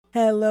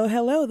Hello,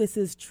 hello. This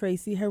is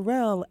Tracy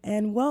Harrell,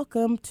 and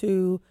welcome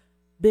to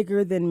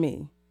Bigger Than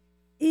Me.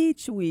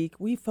 Each week,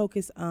 we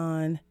focus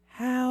on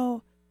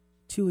how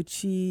to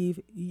achieve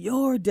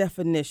your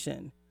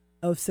definition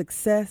of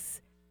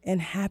success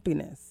and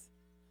happiness.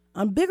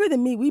 On Bigger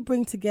Than Me, we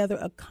bring together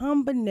a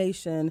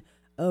combination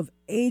of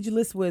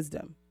ageless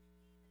wisdom,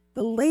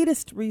 the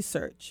latest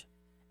research,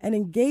 and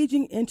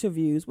engaging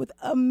interviews with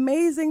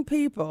amazing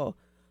people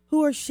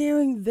who are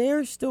sharing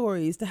their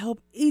stories to help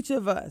each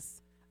of us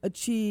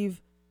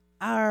achieve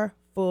our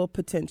full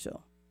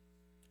potential.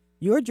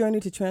 Your journey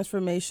to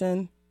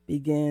transformation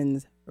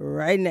begins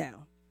right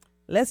now.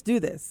 Let's do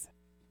this.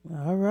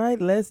 All right,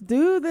 let's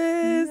do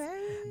this.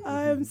 Yay.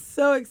 I'm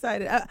so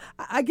excited.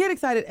 I get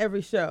excited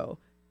every show,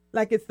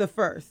 like it's the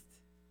first.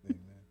 Amen.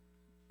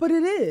 But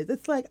it is.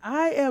 It's like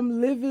I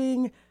am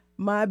living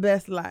my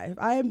best life.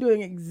 I am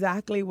doing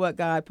exactly what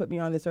God put me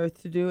on this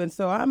earth to do. And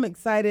so I'm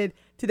excited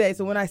today.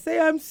 So when I say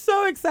I'm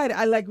so excited,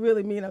 I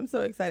really mean I'm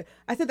so excited.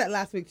 I said that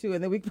last week too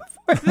and the week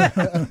before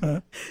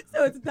that.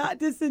 So it's not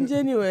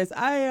disingenuous.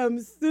 I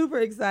am super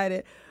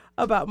excited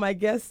about my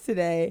guest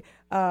today.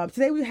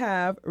 Today we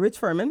have Rich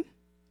Furman,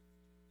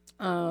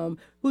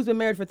 who's been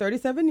married for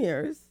 37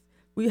 years.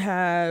 We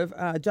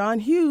have John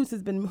Hughes,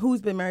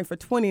 who's been married for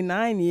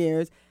 29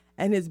 years.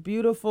 And his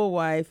beautiful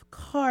wife,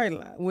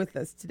 Carla, with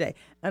us today.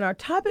 And our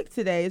topic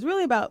today is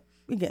really about,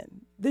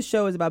 again, this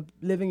show is about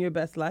living your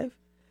best life.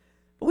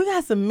 But we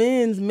got some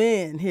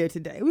men here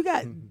today. We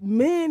got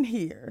men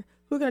here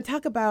who are going to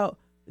talk about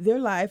their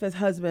life as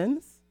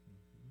husbands,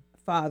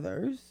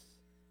 fathers,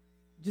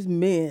 just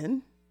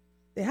men.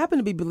 They happen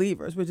to be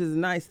believers, which is a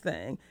nice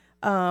thing.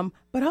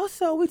 But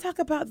also we talk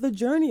about the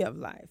journey of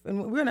life.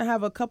 And we're going to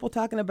have a couple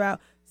talking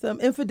about some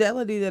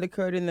infidelity that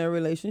occurred in their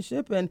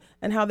relationship and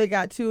how they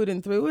got to it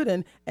and through it.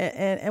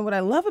 And what I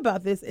love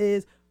about this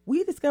is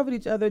we discovered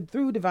each other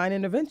through divine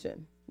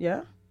intervention.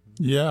 Yeah?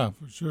 Yeah,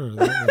 for sure.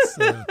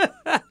 That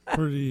was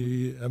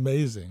pretty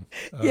amazing.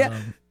 Yeah.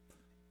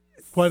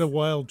 Quite a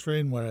wild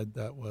train ride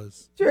that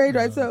was. Train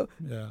ride. So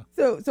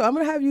I'm going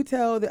to have you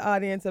tell the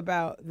audience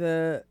about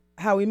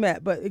how we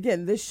met. But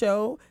again, this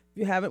show, if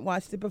you haven't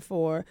watched it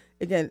before,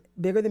 again,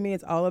 Bigger Than Me,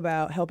 it's all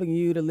about helping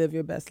you to live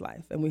your best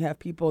life. And we have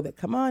people that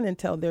come on and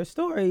tell their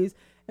stories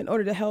in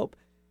order to help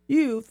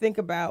you think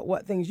about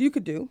what things you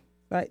could do,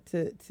 right,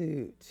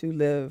 to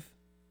live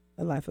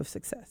a life of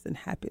success and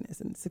happiness.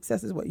 And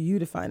success is what you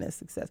define as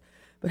success.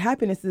 But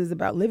happiness is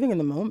about living in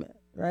the moment,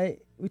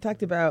 right? We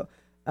talked about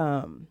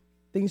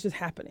things just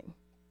happening.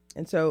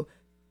 And so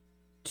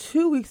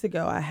 2 weeks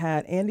ago, I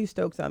had Andy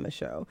Stokes on the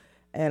show,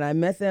 and I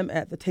met them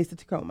at the Taste of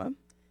Tacoma.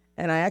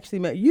 And I actually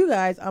met you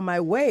guys on my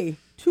way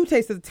to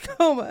Taste of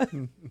Tacoma.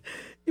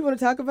 You want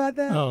to talk about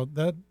that? Oh,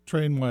 that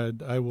train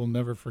ride I will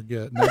never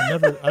forget.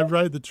 And I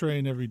ride the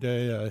train every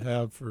day. I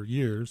have for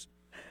years.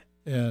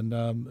 And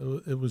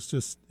it was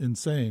just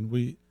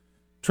insane.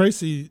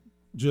 Tracy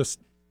just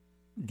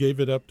gave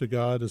it up to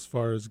God as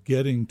far as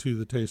getting to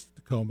the Taste of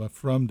Tacoma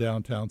from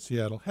downtown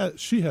Seattle.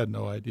 She had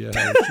no idea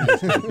how she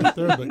was going to get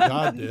there, but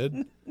God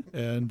did.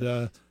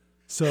 And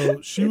so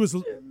she was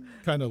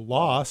kind of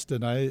lost,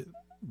 and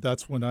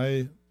that's when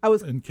I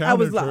encountered I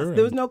was lost. her.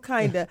 There was no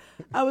kinda.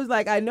 I was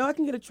like, I know I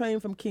can get a train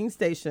from King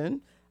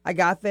Station. I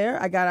got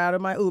there. I got out of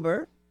my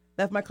Uber,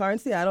 left my car in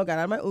Seattle, got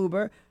out of my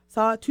Uber,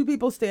 saw two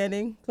people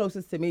standing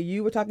closest to me.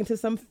 You were talking to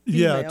some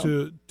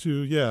female.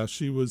 Yeah,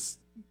 she was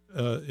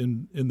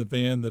in the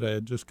van that I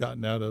had just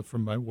gotten out of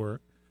from my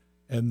work.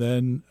 And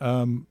then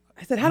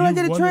I said, how do I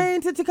get a train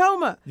to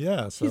Tacoma?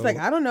 Yeah. So, she's like,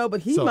 I don't know,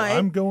 but he might.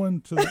 I'm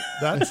going to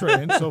that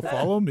train, so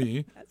follow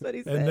me. That's what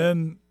he said. And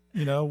then,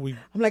 I'm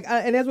like,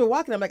 and as we're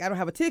walking, I'm like, I don't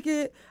have a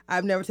ticket.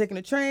 I've never taken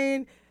a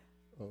train.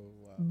 Oh,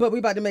 wow. But we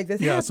about to make this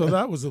happen. Yeah, so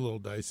that was a little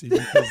dicey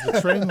because the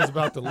train was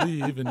about to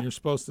leave, and you're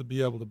supposed to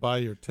be able to buy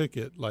your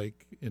ticket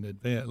like in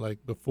advance,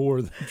 like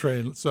before the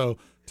train. So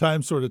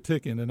time's sort of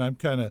ticking, and I'm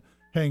kind of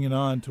hanging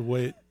on to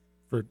wait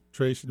for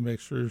Tracy to make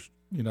sure,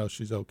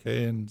 she's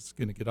okay and is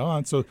going to get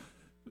on. So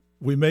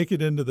we make it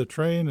into the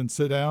train and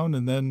sit down,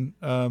 and then,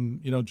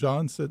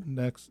 John's sitting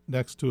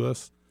next to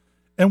us,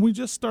 and we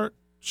just start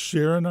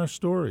sharing our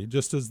story,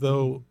 just as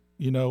though,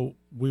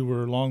 we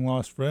were long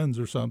lost friends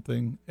or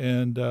something.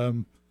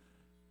 But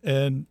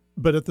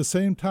at the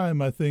same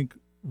time, I think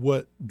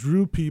what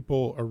drew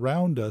people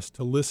around us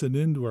to listen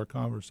into our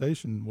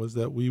conversation was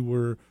that we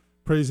were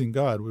praising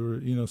God. We were,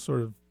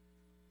 sort of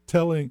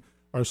telling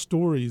our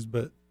stories,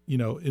 but,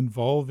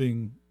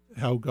 involving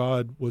how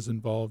God was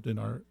involved in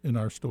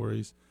our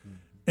stories. Mm-hmm.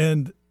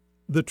 And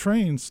the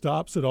train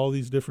stops at all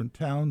these different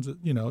towns.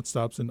 It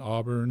stops in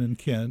Auburn and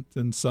Kent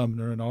and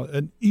Sumner and all.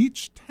 And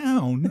each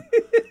town,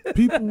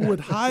 people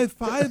would high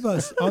five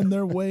us on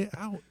their way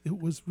out.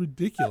 It was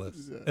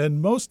ridiculous,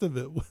 and most of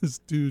it was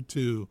due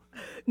to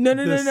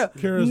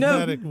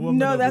charismatic woman.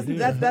 No,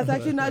 that's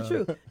actually not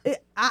true.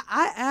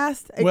 I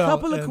asked a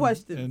couple of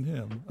questions. And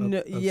him.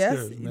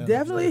 Yes,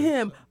 definitely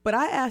him. But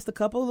I asked a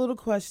couple of little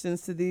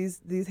questions to these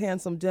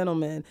handsome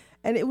gentlemen,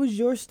 and it was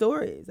your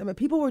stories. I mean,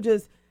 people were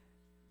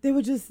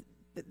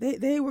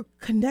they were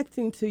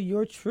connecting to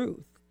your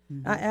truth.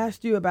 Mm-hmm. I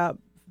asked you about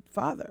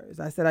fathers.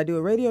 I said, I do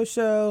a radio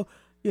show.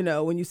 You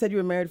know, when you said you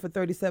were married for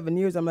 37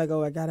 years, I'm like,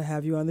 oh, I got to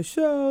have you on the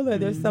show. Like,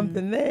 there's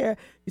something there.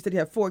 You said you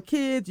have 4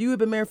 kids. You had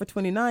been married for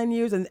 29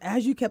 years. And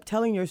as you kept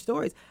telling your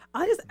stories,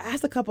 I just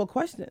asked a couple of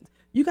questions.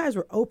 You guys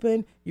were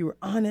open. You were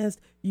honest.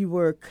 You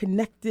were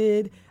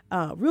connected.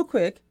 Real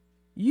quick,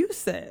 you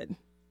said,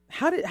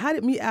 how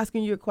did me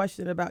asking you a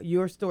question about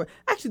your story?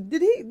 Actually,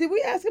 did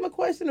we ask him a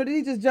question or did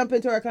he just jump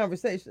into our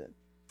conversation?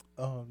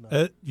 Oh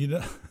no! In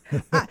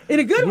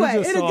a good way.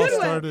 In a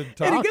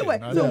good way.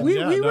 So we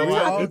were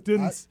talking. It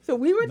didn't. So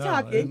we were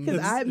talking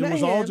because I met him. It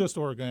was all just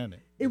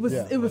organic. It was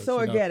so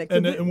organic.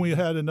 And we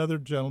had another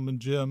gentleman,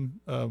 Jim,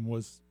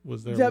 was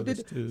there with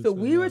us too. So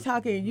we were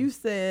talking, and you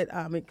said,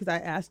 because I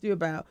asked you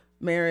about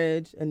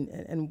marriage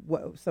and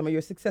what some of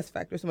your success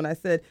factors. When I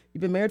said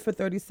you've been married for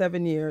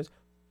 37 years,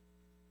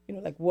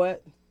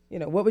 what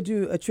would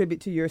you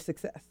attribute to your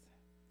success?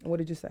 And what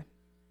did you say?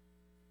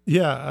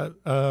 Yeah.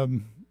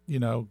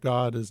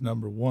 God is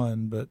number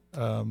one, but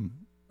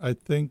I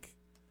think,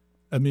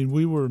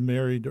 we were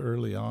married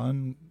early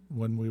on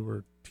when we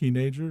were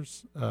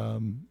teenagers,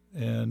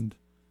 and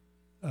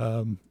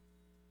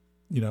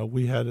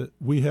we had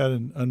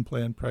an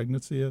unplanned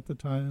pregnancy at the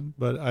time,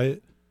 but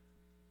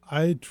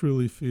I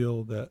truly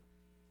feel that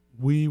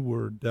we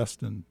were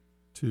destined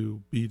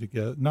to be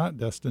together. Not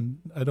destined.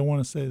 I don't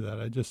want to say that.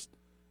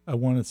 I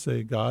want to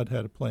say God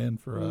had a plan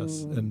for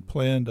us and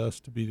planned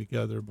us to be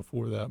together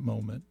before that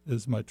moment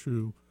is my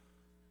true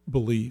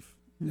belief.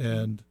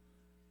 And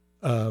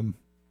the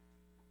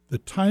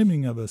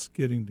timing of us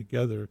getting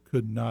together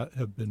could not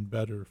have been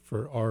better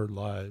for our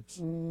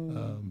lives.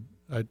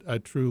 I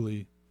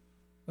truly,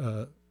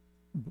 I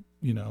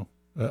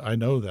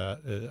know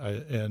that,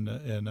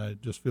 and I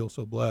just feel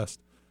so blessed.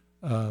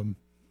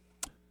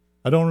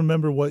 I don't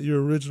remember what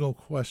your original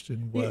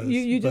question was.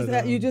 You just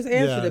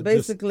answered it.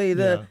 Basically,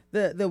 the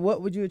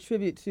what would you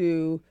attribute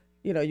to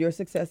your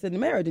success in the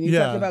marriage? And you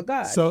talked about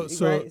God. So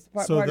right? It's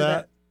part of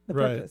that, the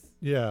right. purpose.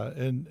 Yeah,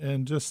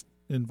 and just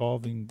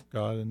involving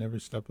God in every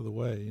step of the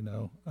way.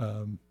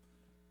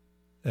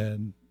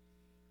 And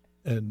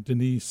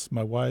Denise,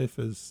 my wife,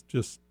 is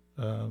just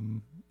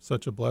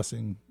such a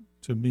blessing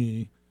to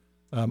me.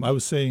 I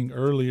was saying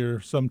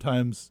earlier,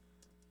 sometimes,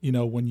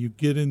 when you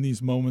get in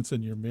these moments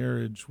in your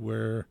marriage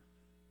where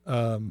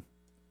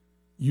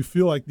you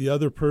feel like the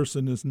other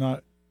person is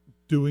not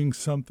doing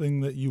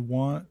something that you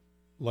want,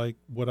 like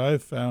what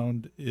I've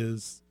found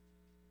is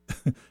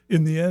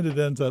in the end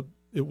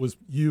it was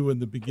you in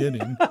the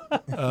beginning,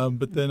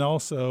 but then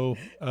also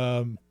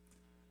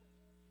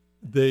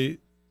they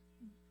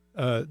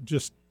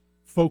just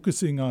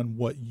focusing on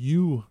what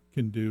you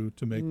can do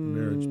to make the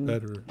marriage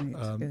better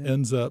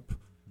ends up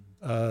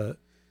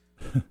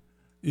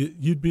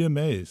you'd be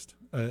amazed.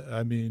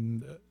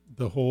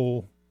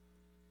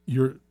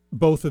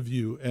 Both of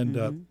you end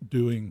up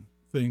doing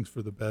things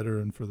for the better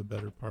and for the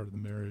better part of the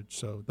marriage.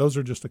 So those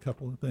are just a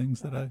couple of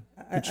things that I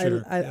could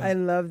share. I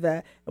love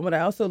that. And what I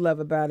also love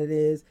about it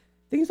is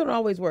things don't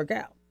always work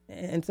out.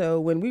 And so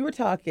when we were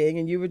talking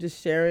and you were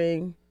just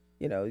sharing,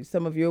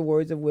 some of your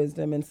words of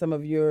wisdom and some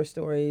of your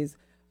stories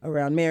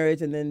around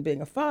marriage and then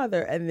being a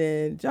father, and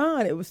then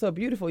John, it was so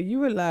beautiful. You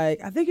were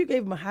like, I think you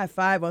gave him a high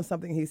five on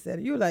something he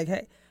said. You were like,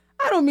 hey,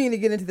 I don't mean to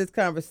get into this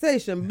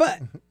conversation,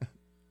 but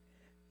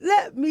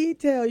let me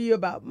tell you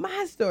about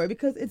my story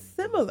because it's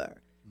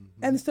similar.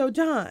 And so,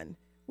 John,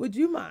 would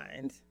you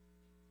mind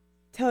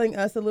telling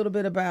us a little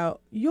bit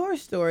about your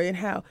story and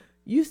how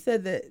you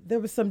said that there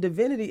was some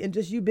divinity in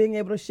just you being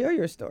able to share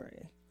your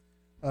story?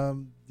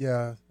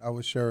 Yeah, I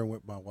was sharing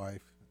with my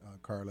wife,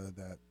 Carla,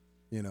 that,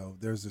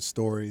 there's a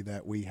story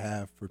that we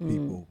have for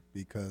people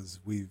because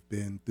we've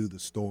been through the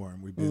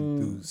storm. We've been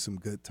through some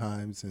good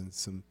times and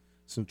some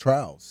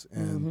trials.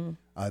 And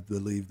I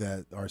believe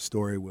that our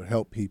story will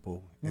help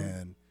people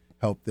and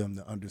help them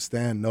to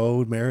understand,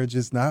 no, marriage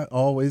is not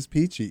always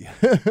peachy.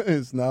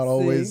 It's not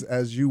always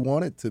as you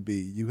want it to be.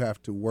 You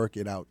have to work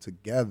it out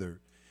together.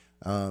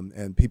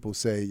 And people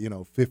say,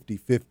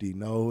 50-50.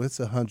 No, it's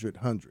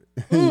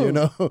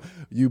 100-100.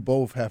 You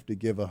both have to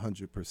give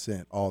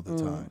 100% all the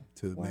time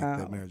to make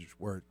that marriage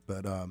work.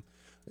 But, I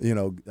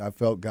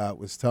felt God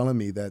was telling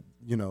me that,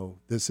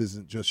 this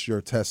isn't just your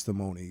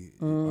testimony.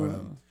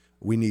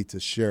 We need to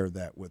share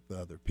that with the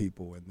other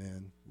people. And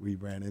then we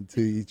ran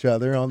into each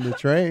other on the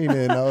train,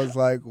 and I was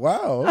like,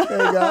 wow, okay,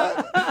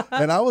 God.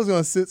 And I was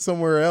going to sit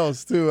somewhere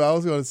else, too. I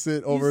was going to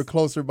sit over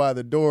closer by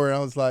the door, and I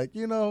was like,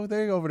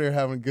 they're over there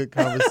having a good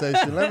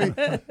conversation. Let me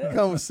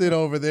come sit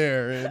over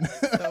there. And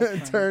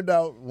it turned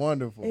out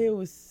wonderful. It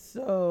was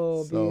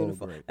so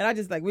beautiful. Great. And I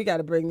just we got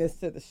to bring this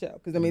to the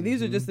show because,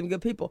 these are just some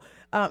good people.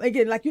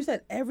 Again, like you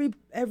said,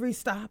 every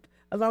stop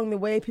along the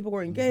way, people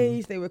were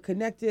engaged, they were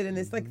connected, and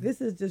it's like, this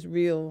is just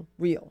real,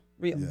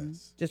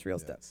 yes. Just real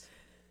stuff.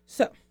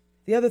 So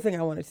the other thing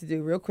I wanted to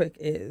do real quick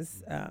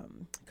is,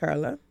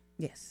 Carla.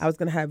 Yes. I was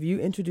going to have you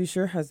introduce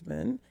your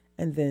husband,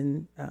 and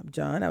then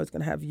John, I was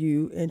going to have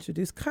you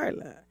introduce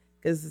Carla,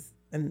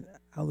 and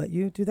I'll let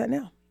you do that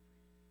now.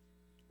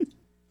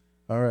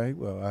 All right.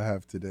 Well, I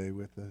have today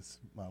with us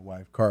my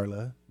wife,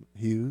 Carla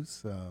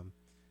Hughes.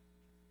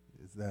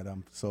 is that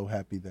I'm so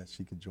happy that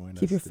she could join us.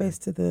 Keep your today. face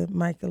to the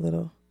mic a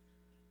little.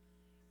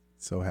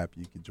 So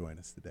happy you could join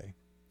us today.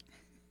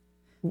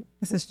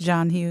 This is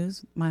John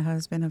Hughes, my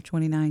husband of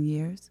 29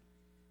 years.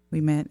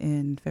 We met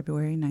in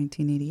February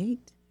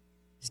 1988,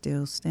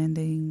 still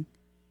standing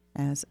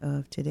as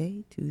of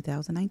today,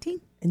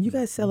 2019. And you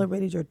guys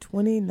celebrated your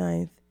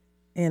 29th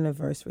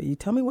anniversary. You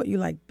tell me what you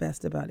like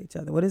best about each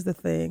other. What is the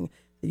thing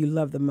that you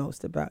love the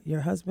most about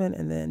your husband?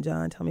 And then,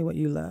 John, tell me what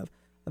you love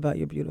about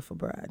your beautiful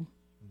bride.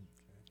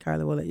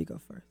 Carla, we'll let you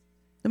go first.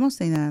 The most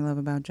thing that I love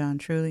about John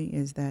truly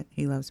is that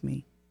he loves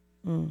me.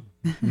 Nice.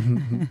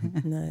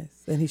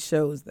 And he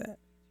shows that.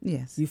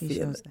 Yes, You he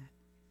feel shows it. that.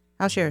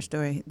 I'll share a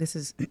story. This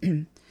is,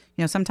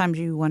 sometimes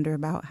you wonder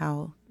about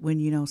how when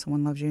you know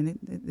someone loves you, and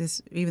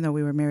this, even though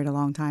we were married a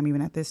long time,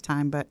 even at this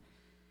time, but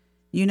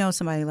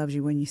somebody loves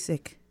you when you're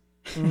sick.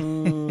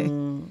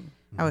 I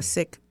was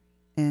sick,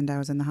 and I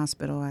was in the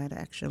hospital. I had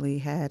actually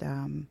had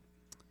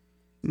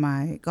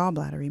my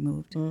gallbladder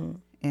removed,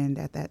 and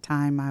at that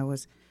time,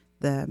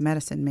 the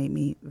medicine made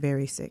me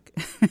very sick,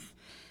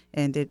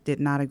 and it did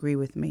not agree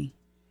with me,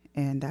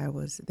 and I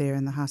was there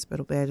in the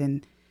hospital bed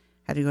and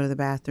had to go to the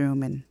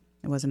bathroom, and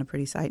it wasn't a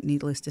pretty sight,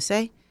 needless to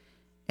say.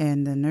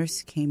 And the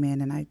nurse came in,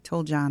 and I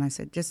told John, I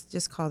said,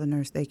 just call the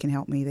nurse. They can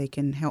help me. They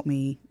can help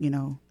me,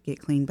 get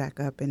cleaned back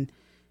up and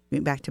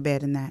get back to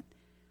bed and that.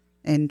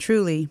 And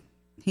truly,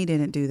 he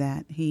didn't do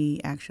that.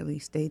 He actually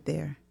stayed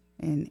there,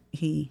 and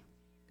he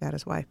got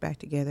his wife back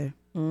together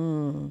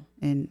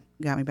and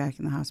got me back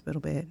in the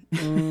hospital bed.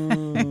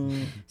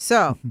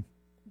 So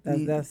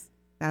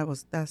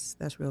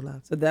that's real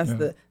love. So that's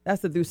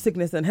the through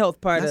sickness and health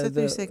part That's of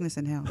the the through sickness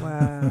and health.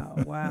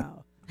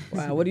 Wow.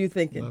 What are you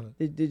thinking?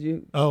 Did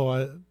you?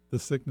 The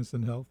sickness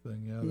and health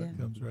thing, that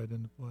comes right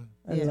into play.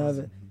 I love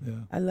it. Yeah.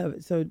 I love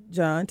it. So,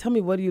 John, tell me,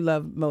 what do you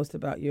love most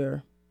about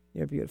your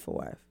beautiful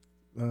wife?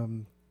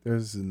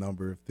 There's a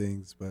number of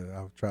things, but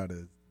I'll try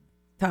to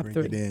Top bring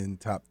three. it in.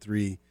 Top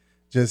three.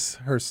 Just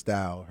her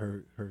style,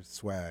 her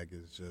swag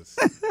is just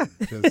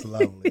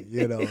lovely.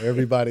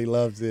 Everybody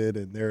loves it,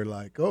 and they're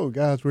like, "Oh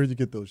gosh, where'd you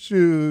get those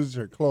shoes?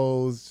 Her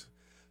clothes,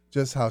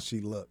 just how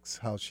she looks,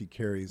 how she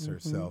carries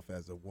herself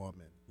as a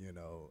woman.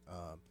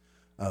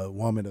 A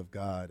woman of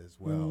God as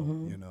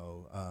well.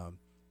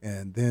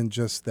 And then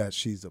just that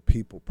she's a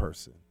people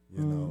person.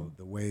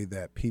 The way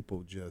that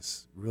people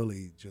just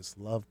really just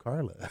love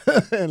Carla,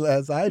 and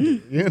as I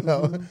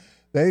do.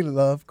 They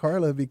love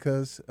Carla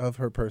because of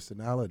her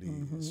personality.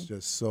 It's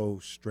just so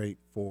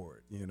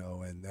straightforward,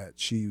 and that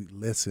she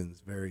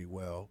listens very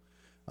well,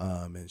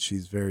 and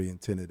she's very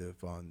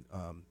attentive on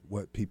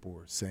what people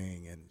are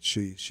saying, and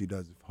she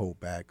doesn't hold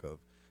back of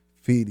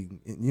feeding,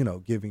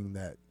 giving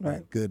that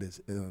good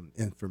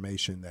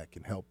information that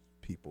can help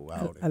people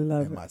out. I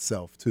love it.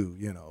 Myself too.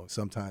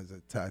 Sometimes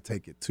I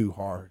take it too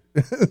hard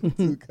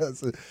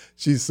because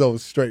she's so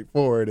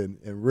straightforward and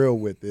real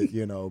with it.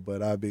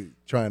 But I be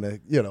trying to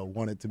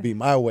want it to be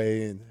my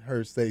way, and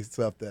her say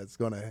stuff that's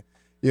gonna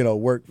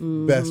work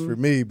best for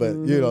me.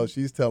 But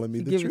she's telling me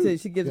the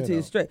truth. She gives it to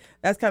you straight.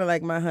 That's kind of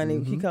like my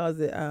honey. He calls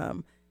it.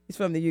 He's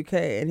from the UK,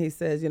 and he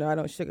says, I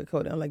don't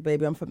sugarcoat it. I'm like,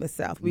 baby, I'm from the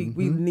South. We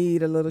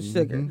need a little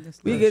sugar.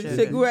 We get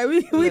sugar, right? We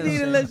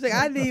need a little sugar.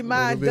 I need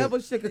mine double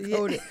sugar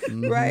coated,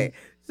 right?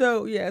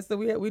 So so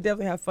we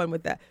definitely have fun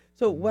with that.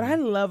 So what I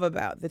love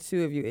about the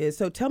two of you is,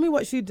 so tell me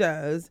what she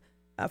does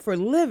for a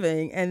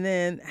living, and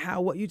then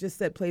how what you just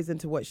said plays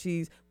into what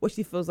she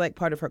feels like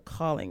part of her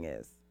calling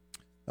is.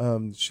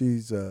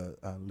 She's a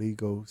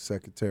legal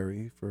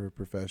secretary for her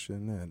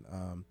profession,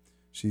 and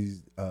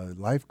she's a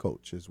life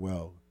coach as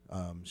well.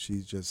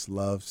 She just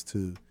loves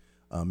to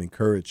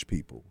encourage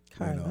people,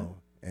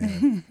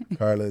 and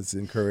Carla's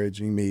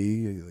encouraging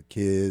me, the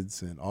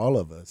kids, and all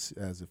of us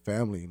as a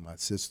family, my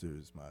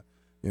sisters,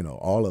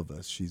 all of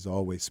us. She's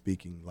always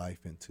speaking life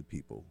into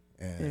people.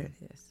 And There it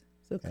is.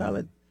 So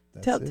Carla,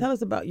 tell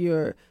us about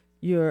your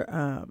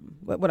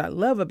what I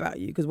love about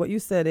you, because what you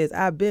said is,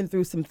 I've been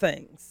through some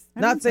things.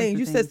 Not saying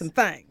you said some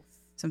things.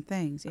 Some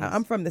things, yes.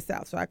 I'm from the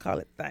South, so I call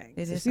it things.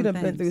 It so is she done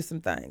some been things. through some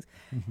things.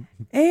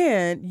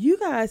 And you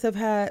guys have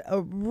had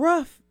a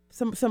rough,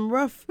 some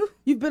rough,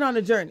 you've been on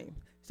a journey.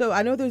 So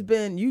I know there's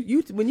been,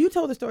 you when you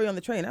told the story on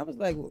the train, I was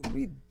like, well,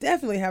 we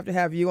definitely have to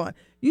have you on.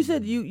 You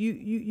said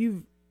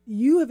you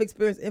have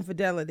experienced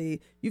infidelity.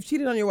 You've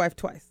cheated on your wife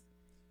twice.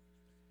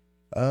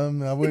 I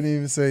wouldn't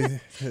even say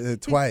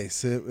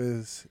twice. It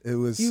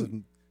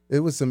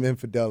was some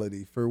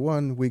infidelity. For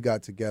one, we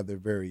got together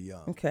very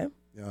young. Okay.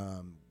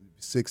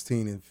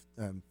 16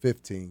 and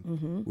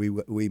 15,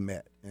 we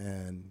met,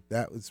 and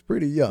that was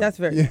pretty young. That's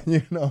very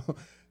young.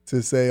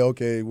 To say,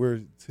 okay,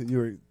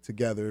 you're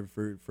together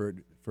for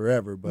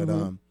forever. But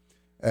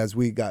as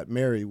we got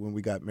married, when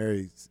we got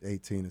married,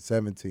 18 and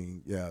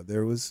 17,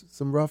 there was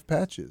some rough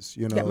patches.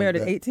 You got married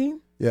at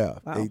 18? Yeah,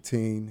 Wow.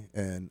 18,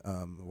 and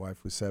the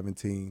wife was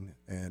 17,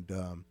 and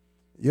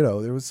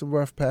there was some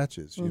rough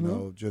patches.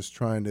 Just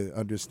trying to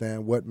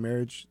understand what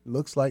marriage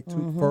looks like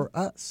for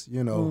us.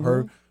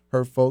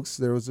 her folks,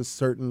 there was a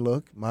certain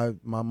look. My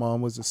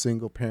mom was a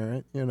single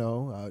parent, you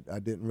know. I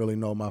didn't really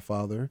know my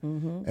father.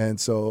 And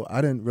so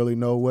I didn't really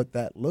know what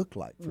that looked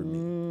like for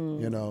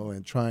me, you know,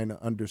 and trying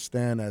to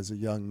understand as a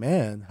young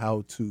man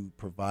how to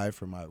provide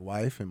for my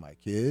wife and my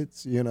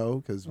kids, you know,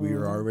 because we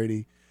were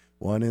already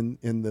one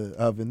in the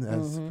oven,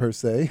 as per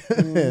se.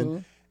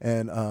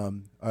 and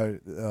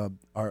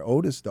our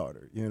oldest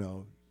daughter, you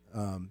know,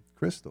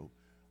 Crystal,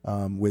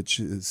 which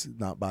is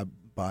not my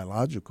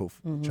biological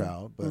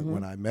child, but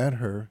when I met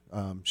her,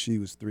 she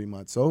was 3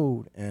 months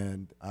old,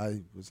 and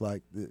I was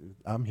like,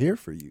 I'm here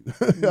for you.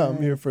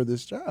 I'm here for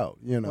this child,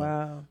 you know.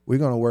 Wow. We're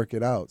going to work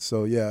it out.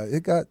 So yeah,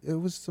 it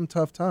was some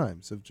tough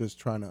times of just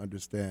trying to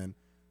understand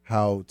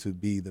how to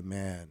be the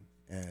man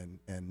and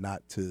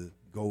not to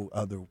go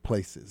other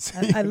places.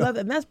 I love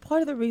it. And that's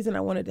part of the reason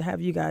I wanted to have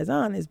you guys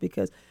on, is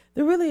because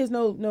there really is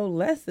no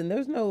lesson.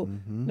 There's no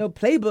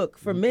playbook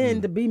for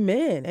men to be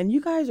men. And you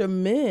guys are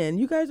men.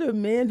 You guys are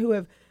men who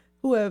have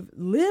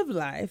lived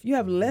life. You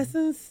have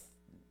lessons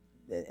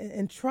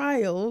and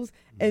trials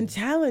and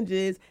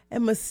challenges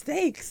and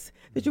mistakes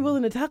that you're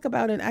willing to talk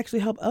about and actually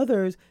help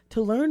others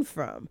to learn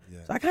from.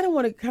 Yeah. So I kind of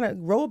want to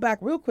roll back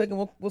real quick,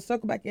 and we'll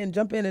circle back in,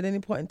 jump in at any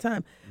point in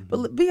time.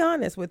 But be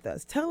honest with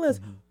us. Tell us,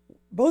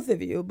 both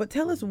of you, but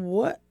tell us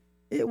what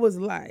it was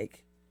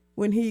like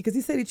when because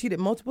he said he cheated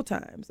multiple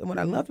times. And what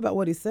I loved about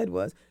what he said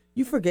was,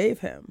 you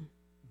forgave him.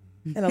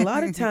 And a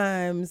lot of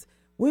times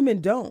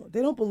women don't.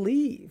 They don't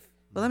believe.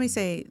 Well, let me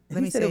say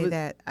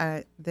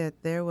that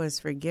there was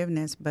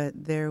forgiveness, but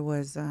there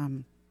was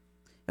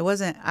it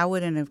wasn't. I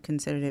wouldn't have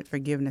considered it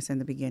forgiveness in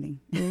the beginning.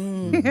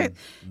 It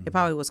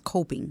probably was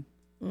coping.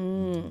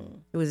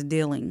 It was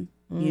dealing,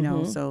 you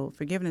know. So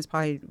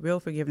real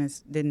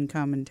forgiveness didn't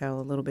come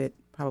until a little bit,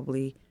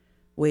 probably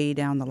way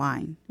down the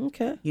line.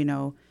 Okay. You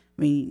know,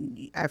 I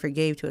mean, I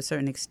forgave to a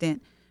certain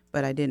extent,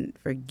 but I didn't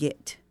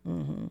forget,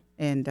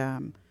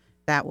 and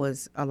that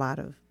was a lot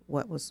of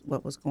what was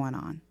going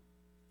on.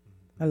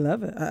 I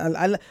love it.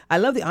 I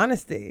love the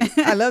honesty.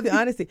 I love the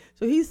honesty.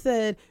 So he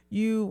said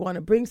you want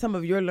to bring some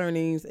of your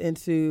learnings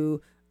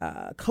into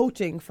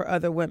coaching for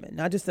other women,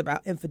 not just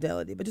about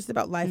infidelity, but just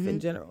about life in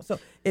general. So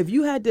if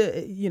you had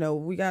to, you know,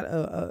 we got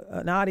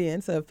an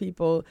audience of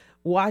people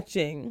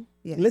watching,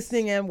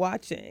 listening and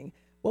watching.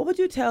 What would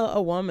you tell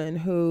a woman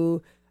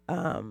who,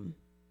 you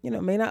know,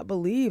 may not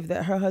believe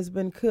that her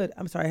husband could?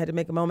 I'm sorry, I had to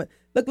make a moment.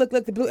 Look,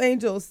 the Blue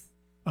Angels.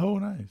 Oh,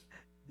 nice.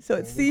 So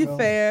it's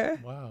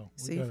Seafair. Wow.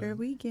 Seafair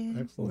weekend.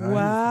 Excellent.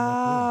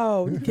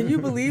 Wow. Can you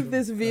believe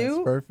this view?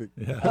 That's perfect.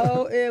 Yeah.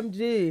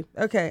 OMG.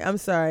 Okay, I'm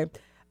sorry.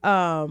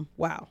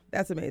 Wow,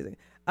 that's amazing.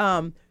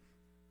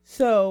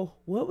 So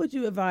what would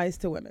you advise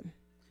to women?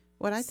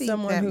 What I think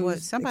someone that who's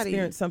was somebody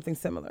experienced something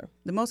similar.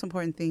 The most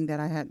important thing that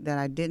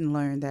I didn't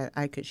learn that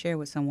I could share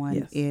with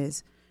someone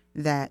is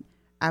that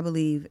I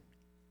believe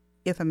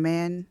if a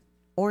man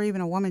or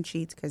even a woman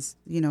cheats, because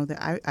you know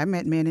I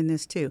met men in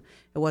this too.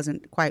 It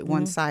wasn't quite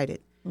one-sided.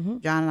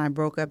 John and I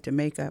broke up to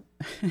make up.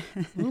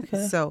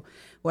 Okay. So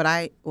what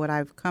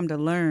I've come to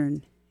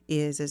learn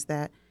is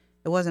that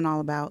it wasn't all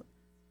about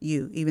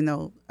you, even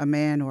though a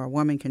man or a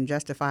woman can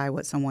justify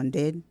what someone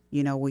did.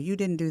 You know, well, you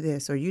didn't do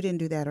this, or you didn't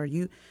do that, or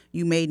you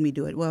made me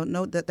do it. Well,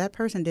 no, that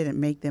person didn't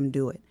make them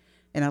do it.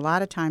 And a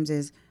lot of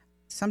times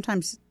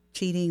sometimes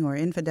cheating or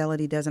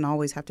infidelity doesn't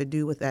always have to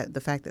do with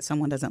the fact that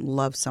someone doesn't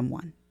love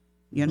someone.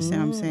 You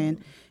understand what I'm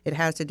saying? It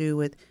has to do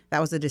with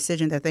that was the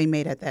decision that they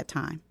made at that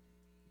time.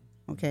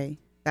 Okay?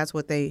 That's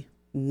what they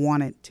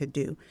wanted to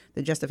do.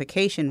 The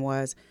justification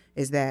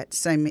is that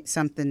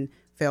something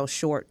fell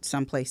short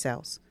someplace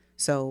else.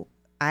 So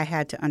I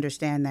had to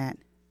understand that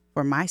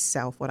for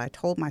myself. What I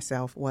told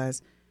myself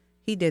was,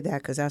 he did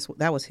that because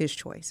that was his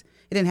choice.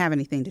 It didn't have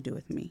anything to do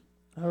with me.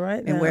 All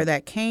right. And where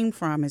that came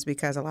from is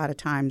because a lot of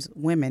times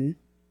women,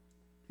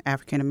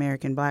 African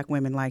American Black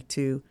women, like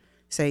to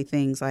say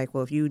things like,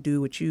 well, if you do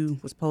what you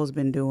was supposed to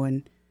been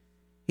doing,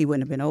 he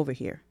wouldn't have been over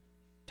here,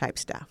 type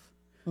stuff.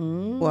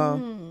 Well,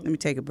 let me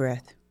take a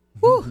breath.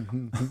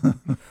 Whew.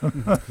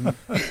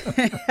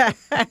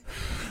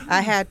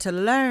 I had to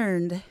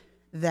learn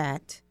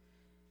that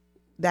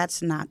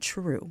that's not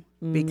true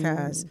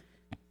because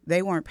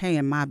they weren't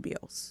paying my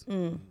bills.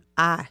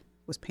 I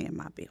was paying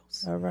my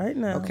bills. All right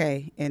now.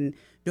 Okay, and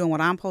doing what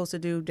I'm supposed to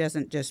do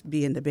doesn't just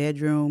be in the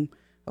bedroom,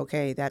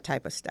 okay, that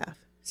type of stuff.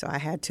 So I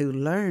had to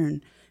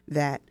learn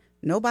that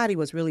nobody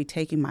was really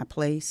taking my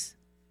place.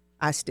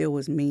 I still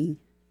was me.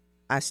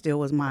 I still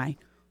was my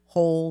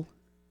whole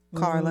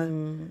Carla,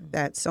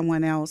 that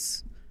someone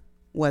else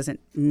wasn't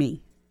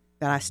me,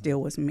 that I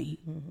still was me.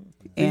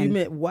 And you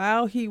meant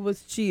while he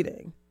was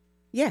cheating.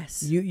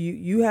 Yes.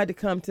 You had to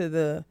come to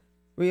the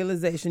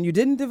realization you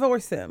didn't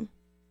divorce him.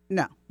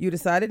 No. You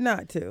decided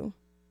not to.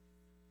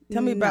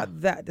 Tell me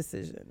about that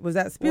decision. Was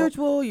that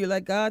spiritual? Well, you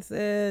like God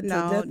said?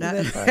 No.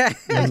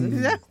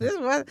 This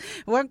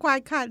wasn't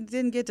quite cotton.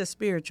 Didn't get to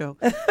spiritual.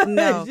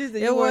 No,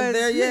 it wasn't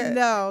there yet.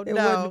 No, it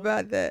wasn't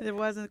about that. It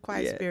wasn't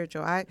quite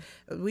spiritual.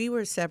 We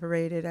were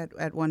separated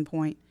at one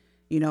point,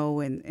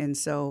 and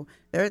so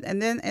there,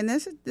 and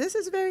this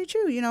is very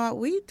true.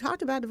 We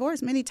talked about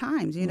divorce many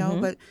times,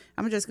 but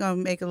I'm just going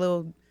to make a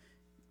little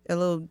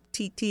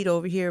teat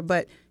over here.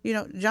 But,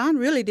 John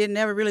really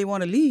never really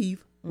want to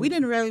leave. We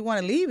didn't really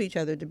want to leave each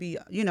other to be,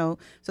 so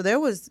there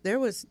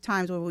was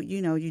times where,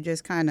 you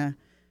just kind of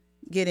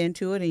get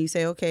into it and you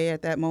say, okay,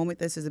 at that moment,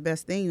 this is the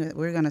best thing.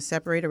 We're going to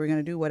separate or we're going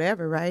to do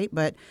whatever, right?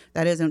 But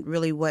that isn't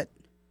really what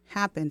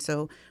happened.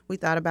 So we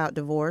thought about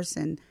divorce,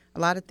 and a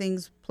lot of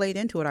things played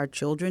into it. Our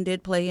children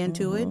did play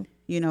into it,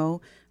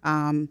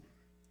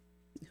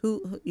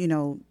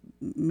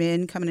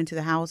 men coming into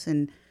the house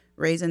and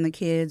raising the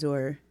kids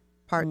or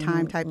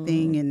part-time type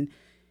thing. And,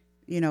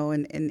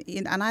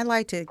 and I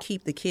like to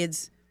keep the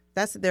kids,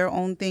 that's their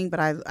own thing, but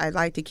I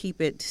like to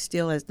keep it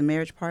still as the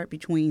marriage part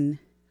between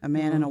a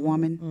man and a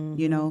woman,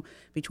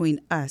 between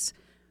us.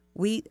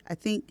 I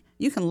think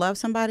you can love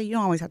somebody, you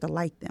don't always have to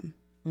like them.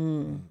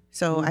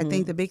 So I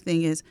think the big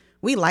thing is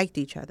we liked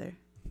each other.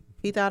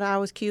 He thought I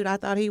was cute. I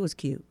thought he was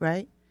cute,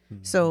 right?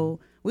 So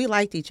we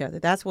liked each other.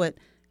 That's what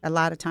a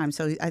lot of times.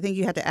 So I think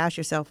you have to ask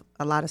yourself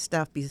a lot of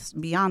stuff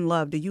beyond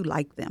love. Do you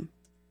like them?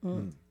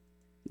 Do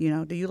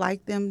you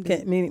like them?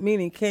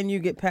 Meaning, can you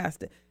get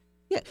past it?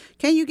 Yeah.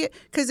 Can you get,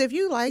 because if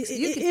you like.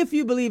 If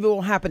you believe it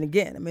won't happen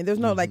again. I mean, there's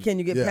no can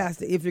you get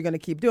past it if you're going to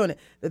keep doing it.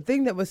 The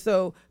thing that was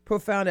so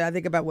profound, I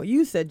think, about what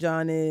you said,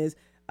 John, is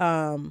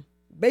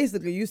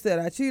basically, you said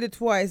I cheated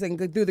twice, and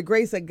through the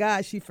grace of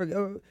God, she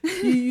forgave.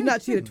 You not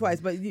cheated twice,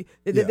 but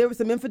there was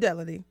some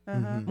infidelity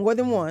more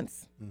than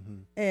once.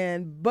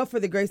 But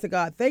for the grace of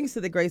God, thanks to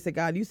the grace of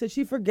God, you said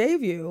she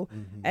forgave you,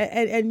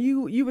 and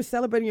you were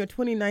celebrating your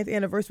 29th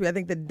anniversary. I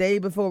think the day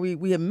before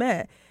we had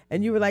met,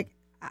 and you were like,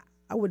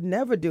 I would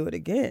never do it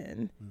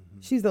again.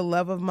 She's the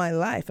love of my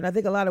life. And I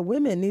think a lot of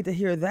women need to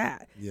hear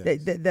that.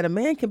 Yes. That a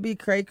man can be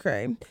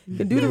cray-cray,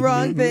 can do the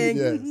wrong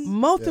thing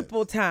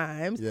multiple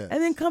times, and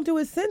then come to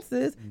his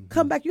senses,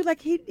 come back. You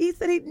like, he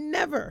said he'd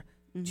never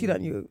cheat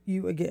on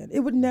you again.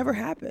 It would never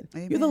happen.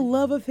 Amen. You're the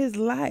love of his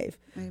life.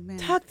 Amen.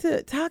 Talk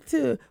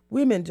to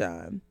women,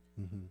 John.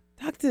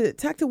 Talk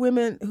to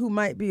women who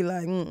might be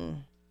like,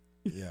 I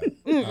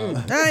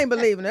ain't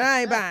believing it.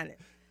 I ain't buying it.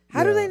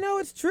 How do they know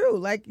it's true?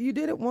 Like, you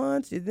did it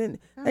once, you didn't.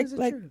 How is it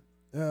true?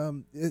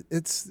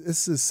 It's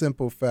a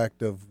simple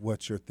fact of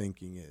what your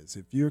thinking is.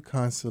 If you're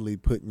constantly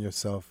putting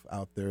yourself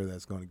out there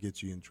that's going to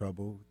get you in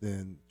trouble,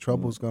 then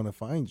trouble's going to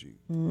find you.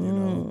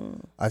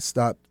 I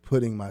stopped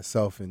putting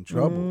myself in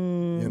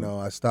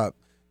trouble. I stopped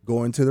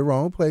going to the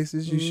wrong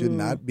places. You should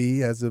not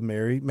be as a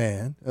married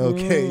man.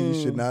 Okay, you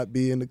should not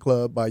be in the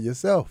club by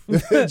yourself.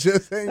 It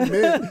just ain't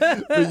meant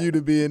for you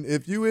to be in.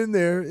 If you in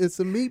there, it's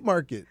a meat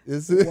market.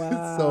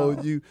 So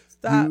you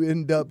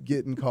end up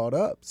getting caught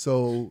up.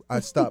 So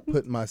I stopped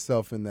putting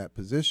myself in that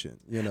position.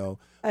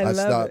 I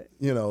stopped,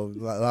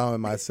 allowing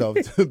myself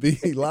to be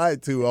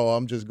lied to. Oh,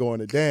 I'm just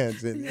going to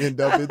dance and end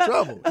up in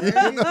trouble.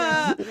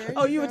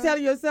 You were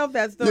telling yourself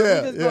that story.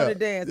 I'm just going to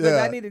dance. But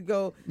I need to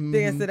go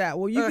dance it out.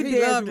 Well, you can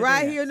dance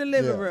right here in the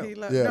living room.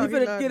 You're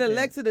going to get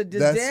Alexa to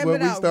just jam it out.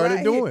 That's what we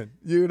started doing.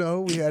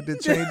 We had to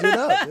change it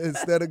up.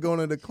 Instead of going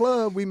to the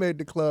club, we made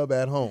the club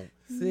at home.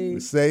 We're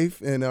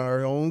safe in on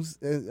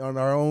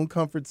our own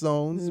comfort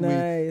zones.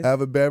 Nice. We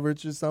have a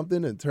beverage or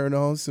something and turn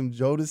on some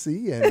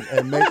Jodeci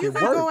and make it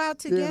work. Go out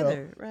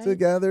together, right?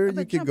 Together,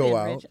 you can go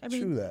out.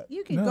 True that.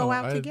 You can go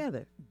out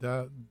together.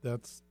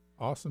 That's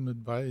awesome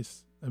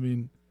advice. I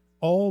mean,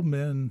 all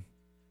men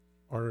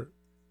are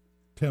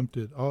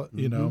tempted,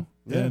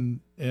 and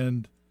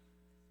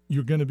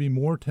you're going to be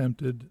more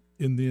tempted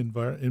in the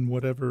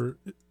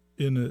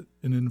in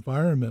an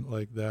environment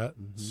like that.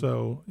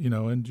 So,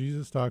 and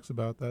Jesus talks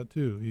about that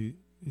too.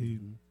 He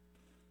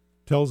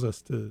tells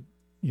us to,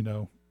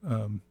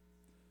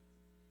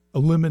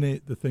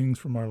 eliminate the things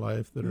from our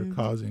life that are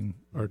causing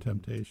our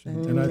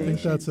temptation. And I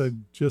think that's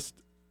just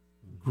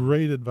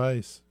great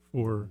advice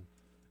for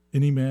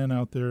any man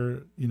out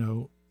there,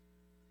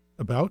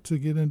 about to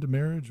get into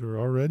marriage or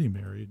already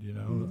married,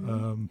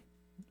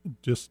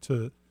 just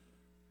to,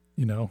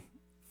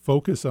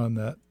 focus on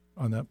that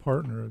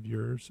partner of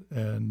yours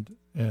and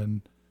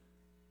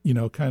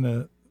kind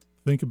of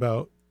think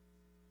about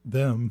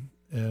them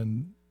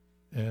and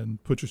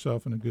put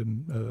yourself in a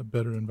good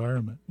better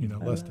environment,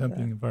 less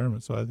tempting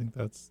environment. So I think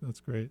that's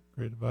great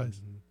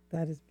advice.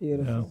 That is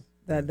beautiful.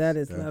 That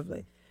is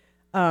lovely.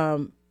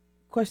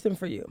 Question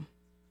for you.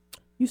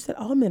 You said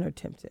all men are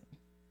tempted.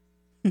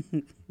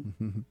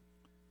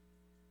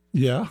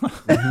 Yeah.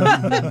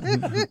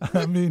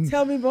 I mean,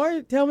 tell me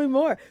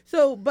more.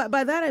 So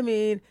by that I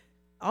mean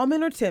all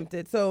men are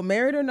tempted, so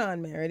married or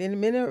non-married,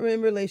 and men are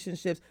in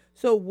relationships.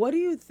 So what do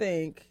you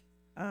think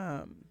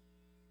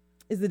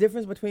is the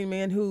difference between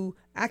men who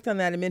act on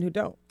that and men who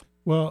don't?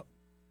 Well,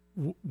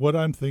 what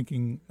I'm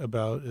thinking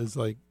about is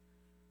like,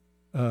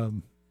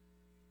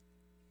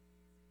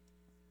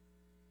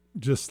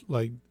 just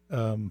like,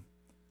 I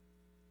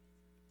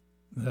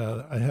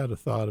had a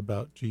thought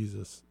about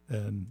Jesus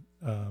and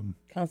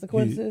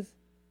consequences.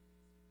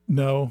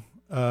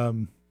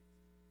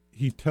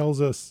 He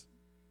tells us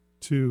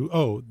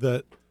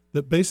that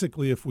that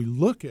basically if we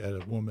look at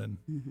a woman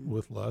Mm-hmm.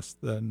 with lust,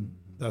 then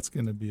that's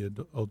going to be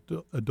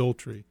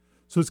adultery.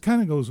 So it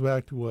kind of goes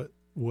back to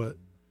what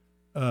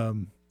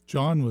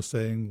John was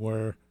saying,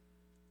 where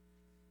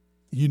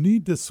you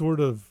need to sort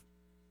of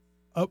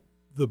up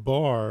the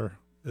bar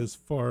as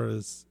far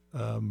as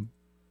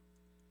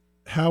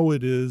how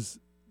it is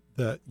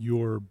that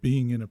you're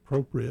being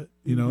inappropriate.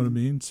 You know what I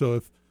mean?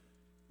 So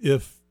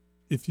if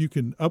you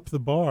can up the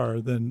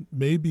bar, then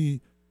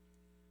maybe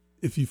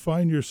if you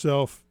find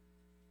yourself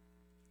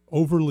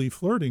overly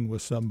flirting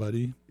with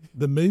somebody,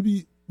 then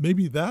maybe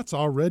that's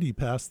already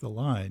past the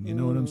line. You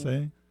know what I'm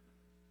saying?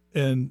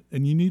 And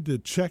you need to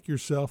check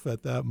yourself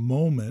at that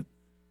moment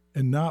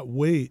and not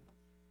wait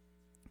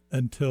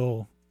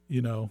until,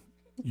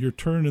 you're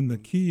turning the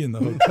key in the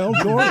hotel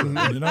door.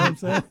 You know what I'm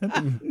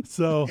saying?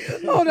 So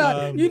hold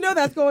on.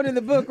 That's going in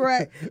the book,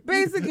 right?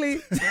 Basically,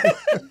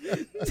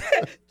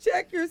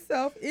 check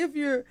yourself if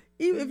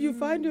you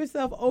find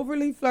yourself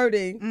overly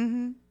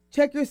flirting.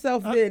 Check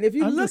yourself then. If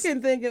you look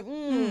and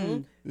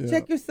thinking,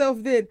 check yourself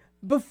then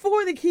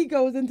before the key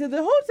goes into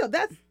the hotel.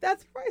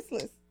 That's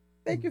priceless.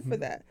 Thank you for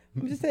that.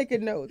 I'm just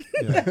taking notes.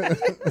 Yeah.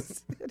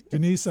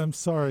 Denise, I'm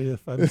sorry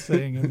if I'm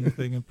saying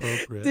anything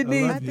inappropriate.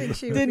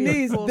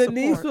 Denise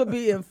will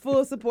be in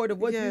full support of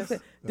what you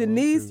said.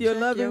 Denise, your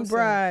loving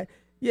bride.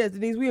 Yes,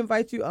 Denise, we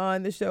invite you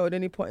on the show at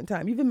any point in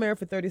time. You've been married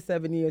for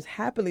 37 years,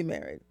 happily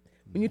married.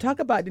 When you talk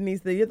about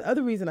Denise, the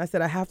other reason I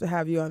said I have to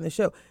have you on the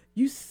show,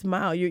 you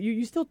smile.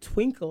 You still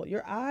twinkle.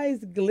 Your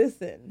eyes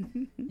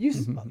glisten.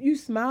 You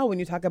smile when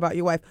you talk about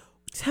your wife.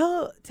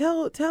 Tell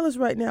us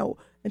right now,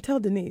 and tell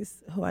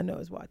Denise, who I know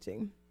is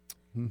watching.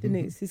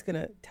 Denise, he's going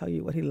to tell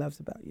you what he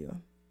loves about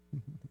you.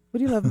 What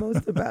do you love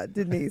most about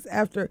Denise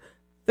after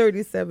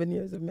 37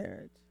 years of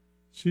marriage?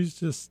 She's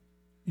just,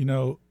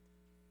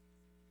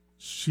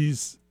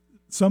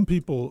 some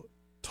people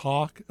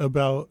talk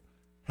about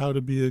how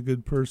to be a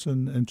good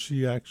person, and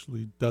she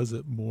actually does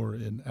it more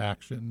in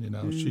action.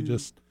 She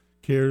just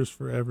cares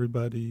for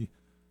everybody.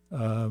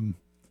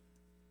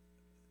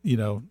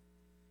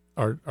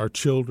 Our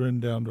children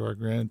down to our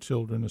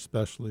grandchildren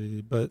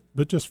especially, but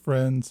just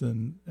friends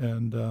and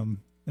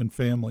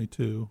family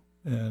too.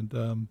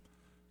 And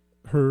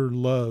her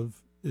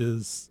love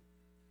is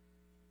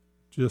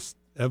just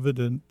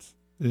evident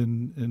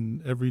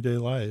in everyday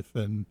life,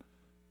 and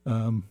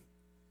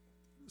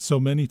so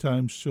many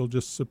times she'll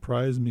just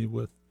surprise me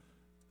with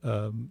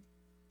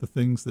the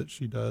things that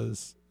she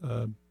does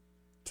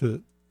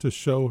to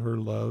show her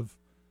love,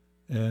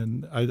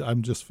 and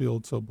I'm just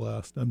feel so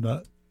blessed. I'm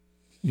not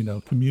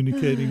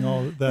communicating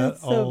all that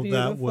so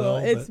that well.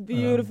 It's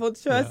beautiful.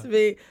 Trust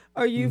me.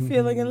 Are you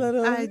feeling a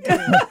little? I do.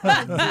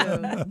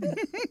 I do.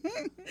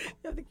 You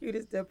have the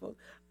cutest dimples.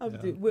 I'm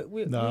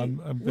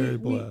very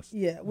blessed.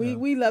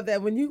 We love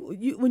that. When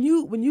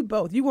you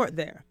both, you weren't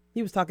there.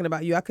 He was talking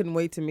about you. I couldn't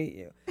wait to meet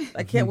you.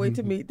 I can't wait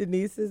to meet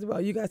Denise as well.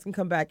 You guys can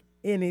come back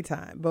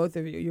anytime. Both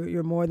of you.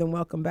 You're more than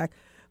welcome back.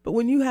 But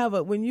when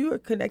you are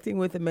connecting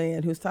with a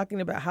man who's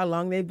talking about how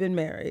long they've been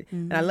married,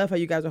 and I love how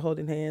you guys are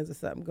holding hands or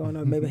something going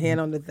on, maybe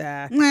hand on the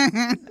thigh.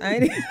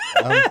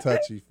 I'm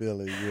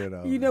touchy-feely,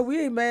 we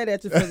ain't mad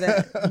at you for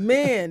that.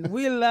 Men,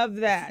 we love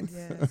that.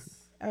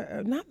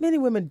 Yes. Not many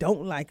women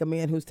don't like a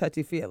man who's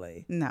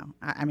touchy-feely. No,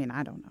 I mean,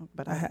 I don't know,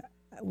 but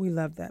we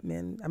love that,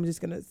 men. I'm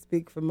just going to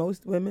speak for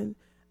most women.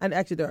 And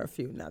actually, there are a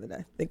few now that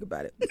I think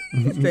about it.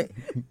 Straight.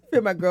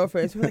 For my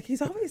girlfriends, we're like,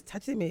 he's always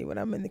touching me when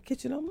I'm in the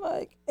kitchen. I'm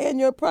like,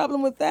 and your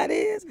problem with that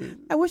is,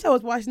 I wish I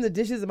was washing the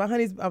dishes in my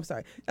honey's. I'm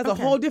sorry, that's a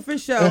whole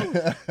different show.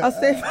 I'll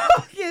stay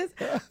focused.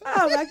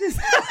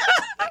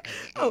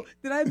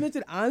 Did I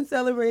mention I'm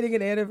celebrating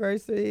an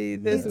anniversary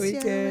this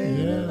weekend?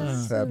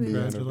 Yeah, happy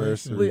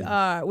anniversary. We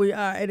are,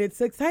 and it's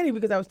exciting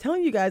because I was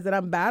telling you guys that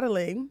I'm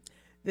battling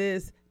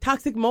this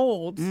toxic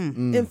mold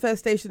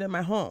infestation in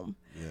my home.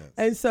 Yes.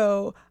 And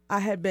so I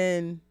had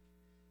been,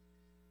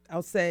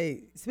 I'll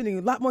say, spending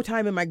a lot more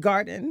time in my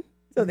garden.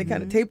 So they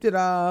kind of taped it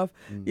off,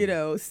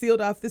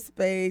 sealed off the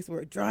space.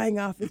 We're drying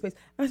off the space.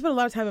 And I spent a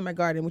lot of time in my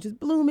garden, which is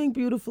blooming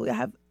beautifully. I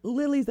have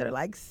lilies that are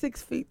like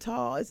 6 feet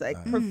tall. It's like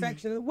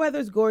perfection. The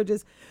weather's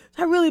gorgeous.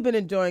 So I've really been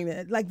enjoying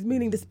that. Like,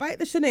 meaning despite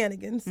the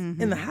shenanigans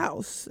in the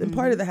house, in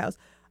part of the house,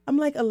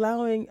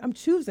 I'm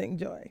choosing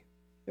joy.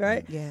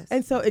 Right? Yes.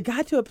 And so it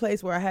got to a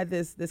place where I had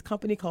this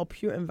company called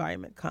Pure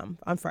Environment come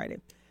on Friday.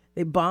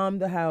 They bombed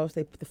the house.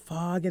 They put the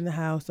fog in the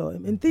house. So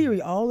in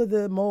theory, all of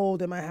the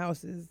mold in my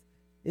house is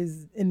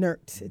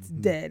inert. It's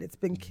dead. It's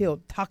been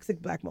killed.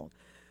 Toxic black mold.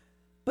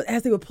 But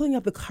as they were pulling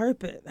up the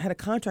carpet, I had a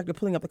contractor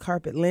pulling up the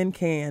carpet, Lynn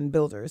Can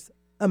Builders,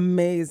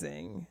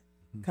 amazing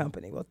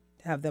company. We'll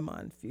have them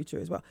on future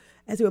as well.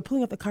 As they were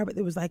pulling up the carpet,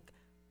 there was like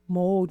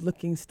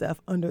mold-looking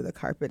stuff under the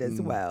carpet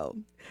as well.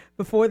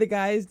 Before the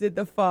guys did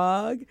the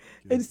fog,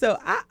 and so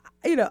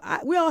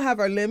we all have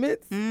our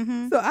limits.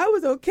 So I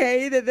was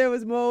okay that there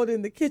was mold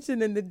in the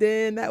kitchen and the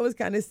den. That was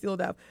kind of sealed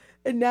up.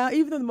 And now,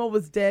 even though the mold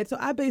was dead, so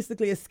I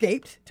basically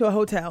escaped to a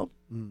hotel.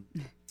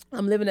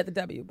 I'm living at the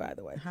W, by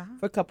the way,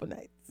 for a couple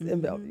nights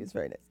in Bellevue. It's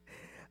very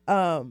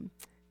nice.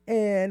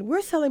 And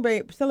we're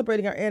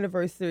celebrating our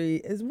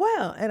anniversary as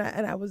well. And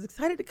I was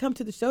excited to come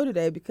to the show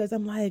today because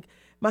I'm like,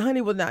 my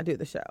honey will not do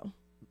the show.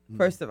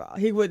 First of all,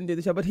 he wouldn't do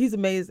the show, but he's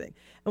amazing.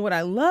 And what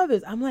I love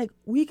is I'm like,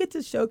 we get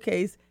to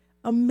showcase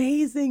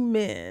amazing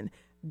men,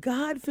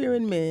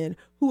 God-fearing men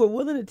who are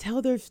willing to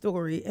tell their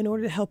story in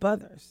order to help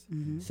others.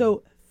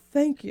 So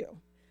thank you.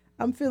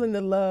 I'm feeling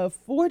the love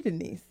for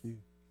Denise,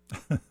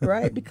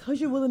 right? Because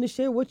you're willing to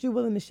share what you're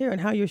willing to share and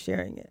how you're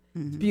sharing it.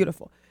 It's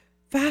beautiful.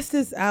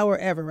 Fastest hour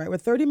ever, right? We're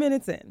 30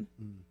 minutes in.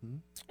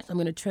 So I'm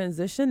going to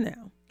transition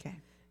now. Okay.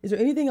 Is there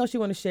anything else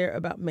you want to share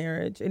about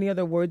marriage? Any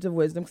other words of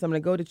wisdom? Because I'm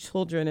going to go to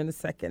children in a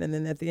second. And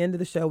then at the end of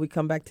the show, we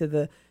come back to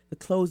the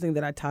closing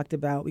that I talked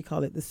about. We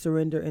call it the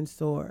surrender and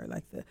soar,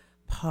 like the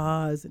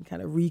pause and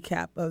kind of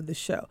recap of the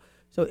show.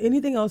 So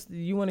anything else that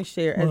you want to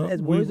share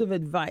as words of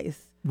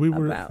advice? We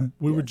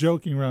were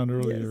joking around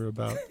earlier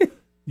about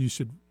you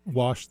should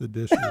wash the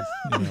dishes,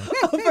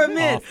 for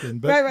men.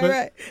 Often.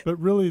 Right. But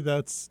really,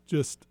 that's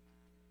just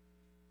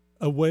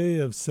a way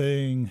of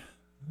saying,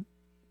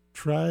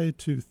 try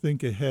to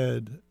think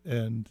ahead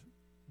and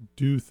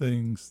do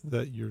things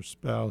that your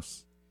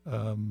spouse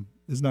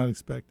is not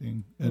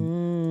expecting.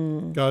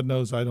 And God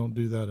knows I don't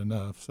do that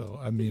enough. So,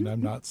 I mean,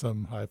 I'm not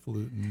some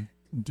highfalutin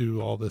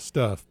do all this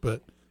stuff,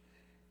 but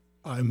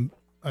I'm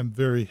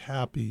very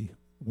happy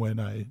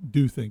when I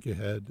do think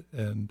ahead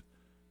and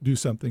do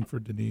something for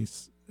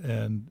Denise.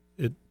 And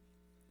it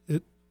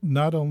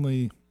not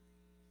only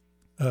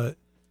it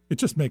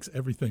just makes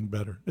everything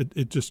better.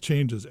 It just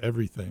changes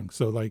everything.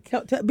 So like,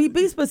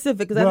 be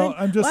specific, because I think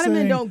a lot of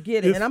men don't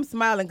get it, and I'm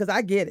smiling because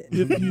I get it.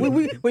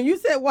 When you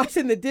said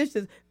washing the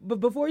dishes, but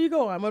before you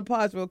go on, I'm gonna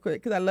pause real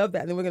quick because I love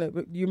that. And then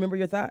do you remember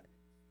your thought?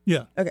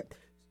 Yeah. Okay.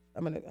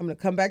 I'm gonna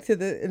come back to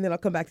and then I'll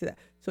come back to that.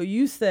 So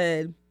you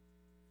said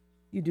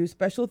you do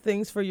special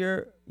things for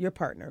your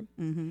partner,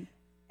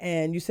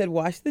 and you said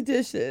wash the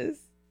dishes,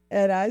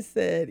 and I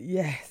said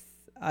yes,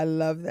 I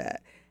love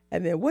that.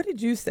 And then what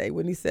did you say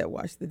when he said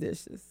wash the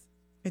dishes?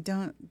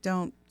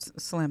 Don't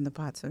slam the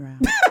pots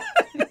around.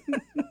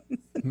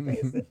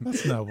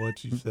 That's not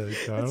what you said,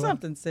 Carla.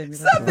 Something similar.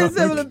 Something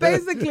similar.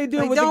 Basically,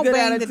 do it with a good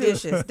attitude. The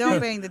dishes. Don't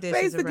bang the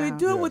dishes Basically, around.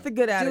 do it with a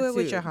good attitude. Do it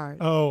with your heart.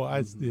 Oh,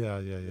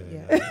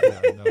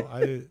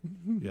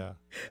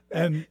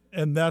 and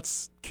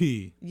that's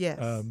key.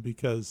 Yes.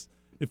 Because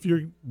if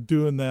you're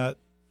doing that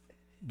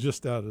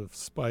just out of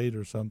spite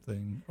or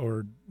something,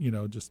 or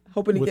just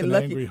hoping to with get an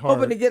lucky, angry heart,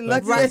 hoping to get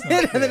lucky. That's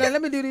not fair.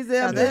 Let me do these.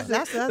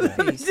 That's the other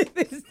piece.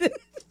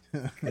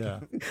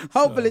 Yeah.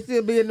 Hopefully,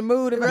 she'll be in the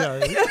mood.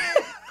 Because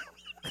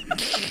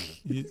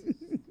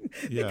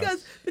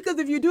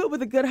if you do it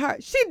with a good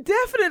heart, she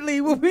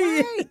definitely will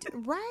be.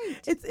 Right.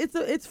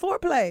 It's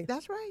foreplay.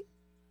 That's right.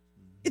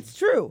 It's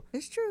true.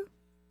 It's true.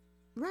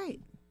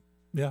 Right.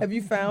 Yeah. Have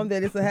you found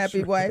that it's a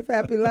happy wife,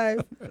 happy life?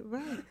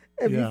 Right.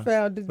 Have you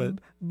found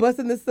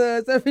busting the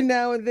suds every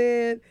now and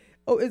then?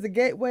 Oh, is a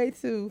gateway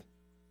to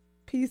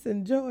peace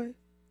and joy?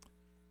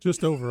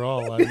 Just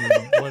overall, I mean,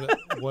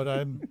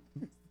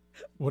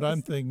 what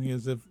I'm thinking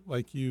is, if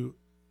like you,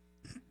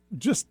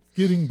 just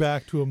getting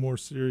back to a more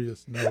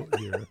serious note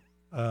here,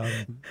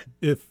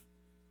 if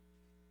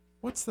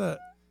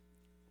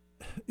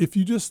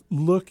you just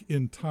look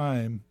in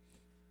time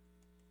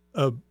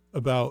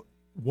about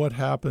what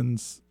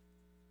happens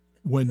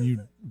when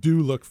you do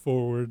look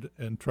forward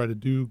and try to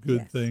do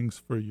good things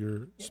for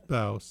your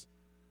spouse,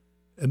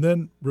 and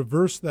then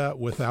reverse that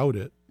without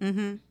it,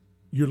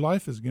 your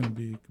life is going to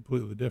be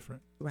completely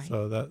different. Right.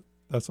 So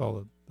that's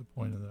all the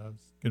point of that I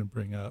was going to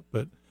bring up.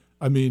 But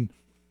I mean,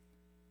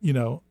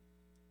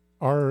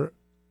 our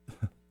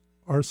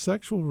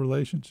sexual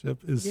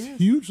relationship is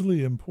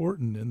hugely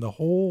important in the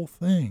whole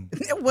thing.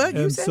 Well,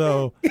 you said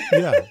so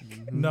that.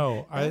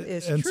 No,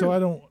 so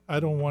I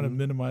don't want to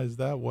minimize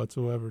that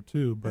whatsoever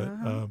too. But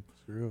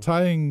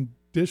tying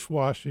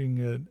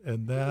dishwashing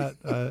and that.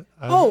 It's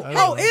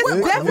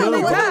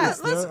definitely tied.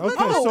 tied.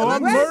 Okay, so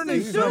I'm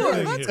learning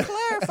something. Let's here.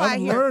 clarify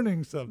I'm here.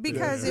 learning something.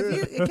 Because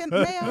if you can,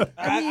 Mel,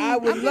 I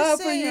would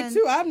love for you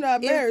too. I'm not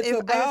married,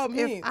 so by all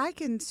means. If I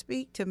can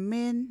speak to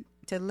men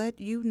to let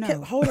you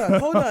know. Hold on.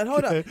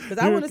 Because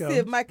I want to see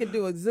if Mike can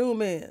do a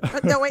zoom in.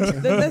 No, wait.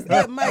 Let's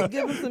let Mike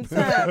give him some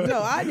time.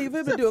 No, I need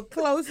him to do a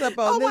close-up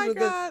on this. Oh, my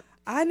God.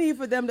 I need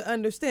for them to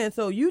understand.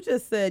 So you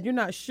just said you're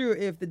not sure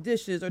if the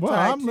dishes are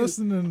tied I'm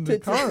listening to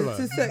Carla.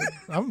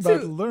 I'm about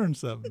to learn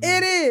something.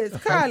 It is.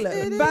 Carla,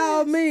 by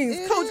all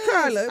means. Coach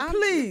Carla,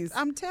 please.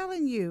 I'm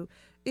telling you,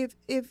 if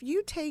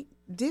you take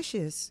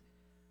dishes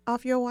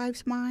off your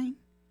wife's mind,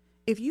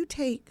 if you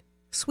take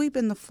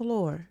sweeping the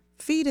floor,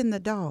 feeding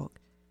the dog,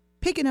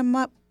 picking him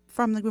up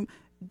from the room,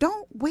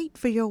 don't wait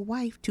for your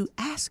wife to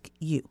ask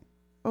you.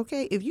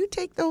 Okay, if you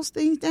take those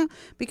things down,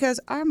 because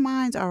our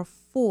minds are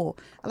full.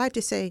 I like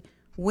to say,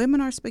 women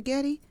are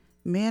spaghetti,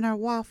 men are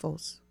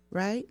waffles,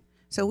 right?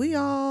 So we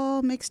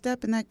all mixed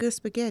up in that good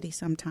spaghetti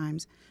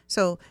sometimes.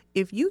 So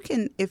if you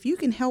can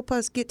help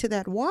us get to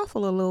that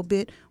waffle a little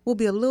bit, we'll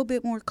be a little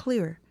bit more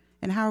clear.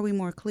 And how are we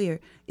more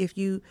clear? If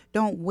you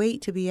don't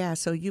wait to be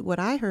asked. So what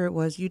I heard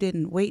was you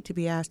didn't wait to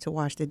be asked to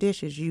wash the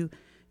dishes. You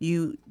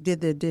you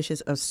did the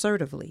dishes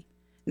assertively,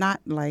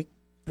 not like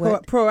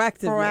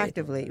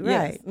proactively.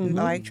 Right? Yes. Mm-hmm.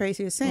 Like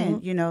Tracy was saying,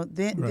 Mm-hmm. you know,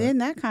 then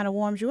that kind of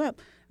warms you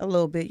up a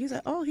little bit. You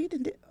say, oh, he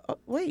didn't.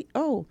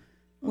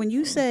 When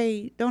you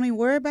say don't even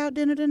worry about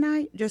dinner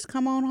tonight, just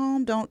come on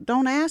home.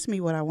 Don't ask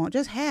me what I want.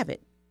 Just have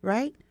it,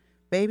 right?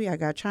 Baby, I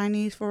got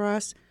Chinese for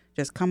us.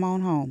 Just come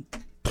on home.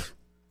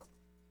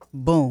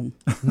 Boom.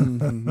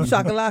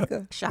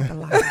 Shakalaka.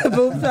 Shakalaka.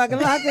 Boom,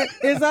 shakalaka.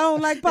 It's on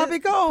like poppy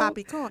corn.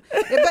 Poppy corn.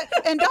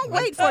 And don't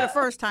wait for the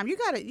first time. You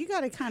gotta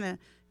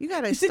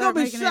She's start gonna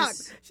be making shocked.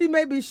 this. She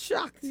may be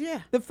shocked. Yeah.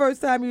 The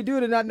first time you do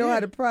it and not know how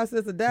to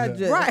process a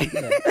digest. Right.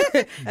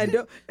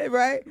 And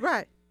right.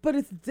 Right. But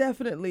it's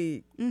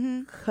definitely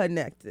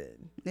connected.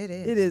 It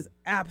is. It is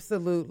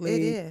absolutely.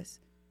 It is.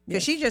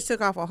 Because she just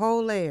took off a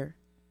whole layer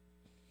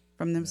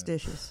from them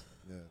dishes.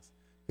 Yes.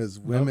 Because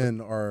women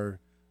are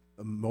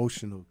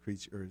emotional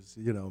creatures,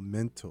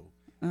 mental.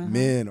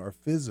 Men are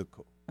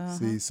physical.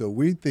 See, so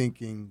we're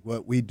thinking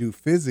what we do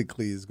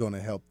physically is going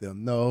to help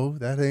them. No,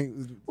 that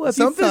ain't. Well, if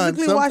you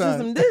physically washing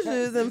some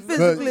dishes and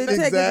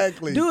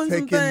physically doing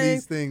some taking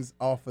these things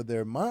off of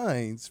their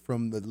minds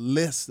from the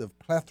list of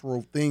plethora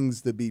of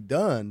things to be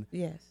done.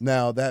 Yes.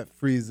 Now that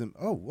frees them.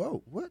 Oh,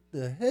 whoa! What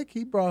the heck?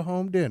 He brought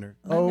home dinner.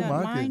 Oh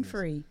my mind goodness.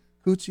 free.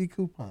 Coochie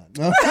coupon.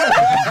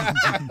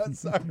 I'm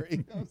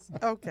sorry.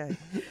 Okay.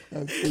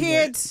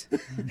 Kids.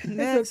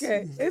 It's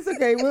okay. It's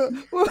okay. We'll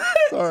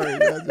sorry,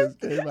 that just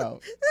came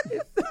out.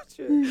 It's so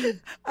true.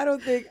 I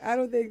don't think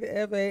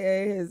the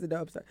FAA has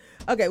no. I'm sorry.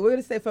 Okay, we're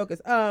gonna stay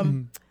focused.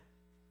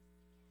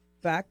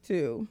 Back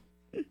to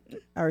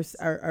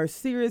our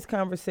serious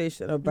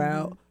conversation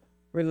about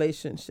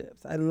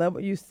relationships. I love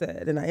what you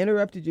said, and I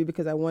interrupted you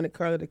because I wanted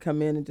Carla to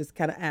come in and just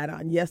kind of add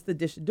on. Yes, the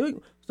dish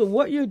doing. So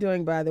what you're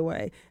doing, by the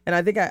way, and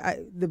I think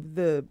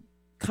the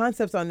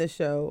concepts on this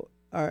show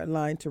are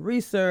aligned to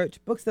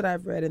research, books that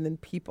I've read, and then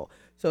people.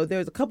 So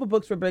there's a couple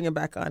books we're bringing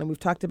back on, and we've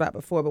talked about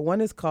before, but one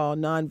is called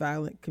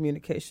Nonviolent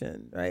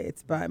Communication, right?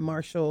 It's by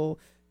Marshall,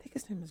 I think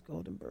his name is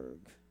Goldenberg,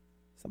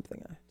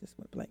 something, I just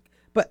went blank.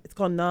 But it's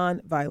called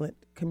Nonviolent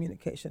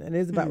Communication, and it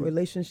is about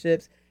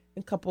relationships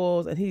and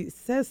couples, and he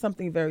says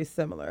something very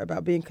similar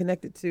about being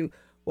connected to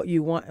what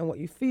you want and what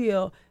you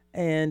feel.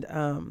 And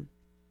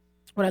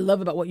what I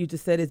love about what you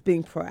just said is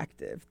being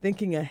proactive,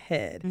 thinking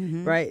ahead,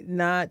 right?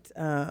 Not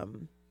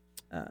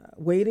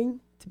waiting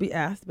to be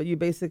asked, but you're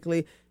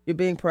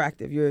being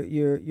proactive.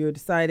 You're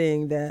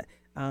deciding that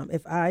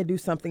if I do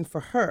something for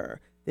her,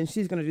 then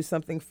she's going to do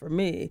something for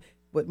me.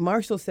 What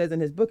Marshall says in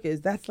his book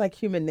is that's like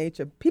human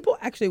nature. People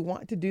actually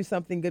want to do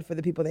something good for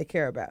the people they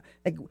care about.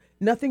 Like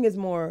nothing is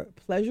more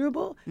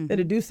pleasurable than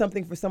to do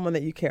something for someone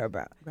that you care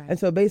about. Right. And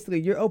so basically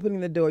you're opening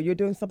the door, you're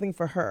doing something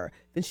for her,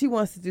 then she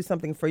wants to do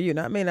something for you.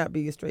 Now it may not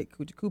be a straight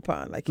coochie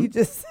coupon like you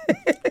just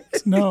said.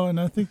 No, and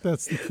I think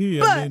that's the key.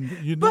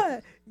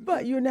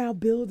 But you're now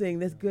building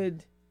this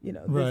good,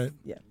 right.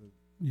 Yeah.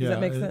 Does that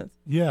make sense?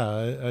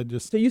 Yeah, I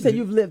just. So you said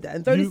you've lived that.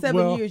 In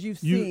 37 years you've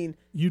seen.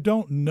 You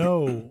don't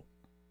know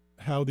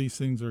how these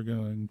things are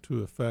going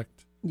to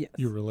affect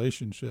your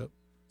relationship.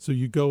 So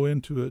you go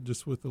into it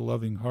just with a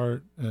loving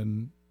heart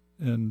and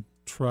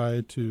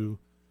try to,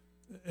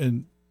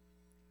 and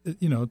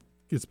it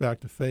gets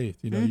back to faith.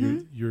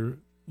 You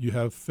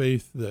have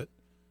faith that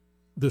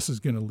this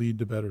is going to lead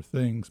to better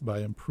things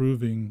by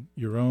improving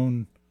your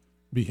own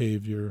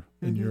behavior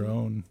and your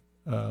own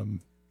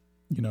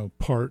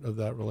part of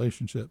that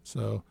relationship.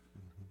 So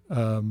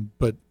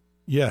but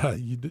yeah,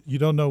 you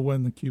don't know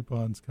when the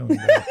coupon's coming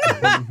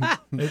back.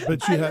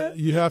 But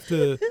you have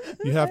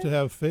to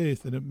have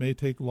faith, and it may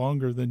take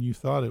longer than you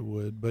thought it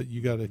would, but you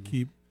got to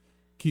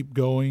keep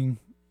going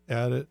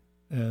at it,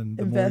 and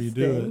the more you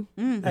do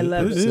it, I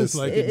love it. It is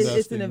like investing,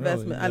 it's an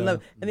investment. really. I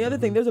love it. And the other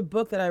thing, there's a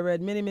book that I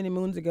read many, many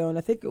moons ago, and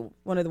I think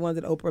one of the ones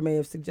that Oprah may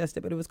have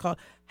suggested, but it was called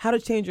How to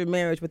Change Your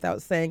Marriage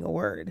Without Saying a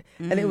Word.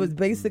 And it was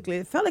basically,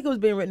 it felt like it was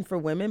being written for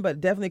women,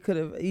 but definitely could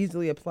have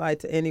easily applied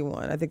to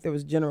anyone. I think there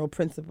was general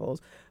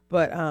principles,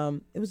 but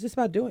it was just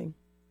about doing.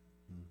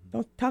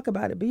 Don't talk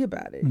about it, be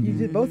about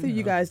it. Both of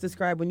you guys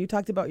described, when you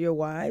talked about your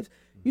wives,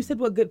 you said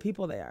what good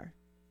people they are.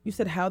 You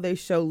said how they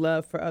show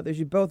love for others.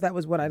 That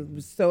was what I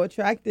was so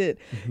attracted,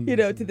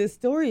 to this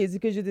story, is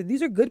because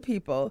these are good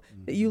people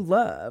that you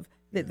love,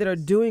 that are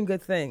doing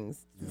good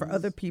things for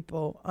other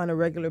people on a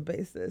regular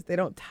basis. They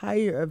don't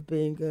tire of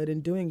being good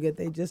and doing good.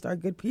 They just are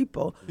good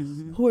people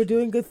who are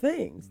doing good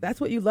things. That's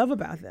what you love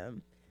about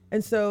them.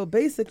 And so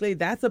basically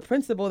that's a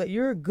principle that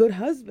you're a good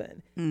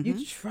husband.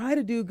 You try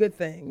to do good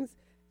things,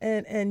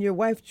 and your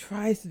wife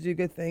tries to do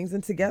good things,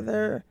 and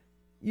together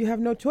you have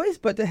no choice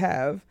but to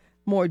have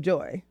more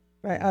joy,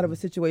 right, out of a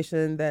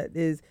situation that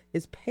is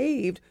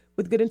paved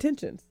with good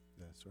intentions.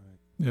 That's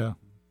right.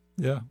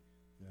 Yeah.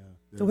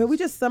 So have we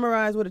just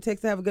summarized what it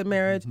takes to have a good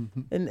marriage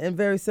in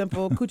very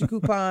simple coochie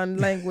coupon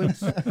language?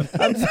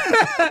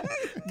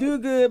 Do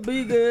good,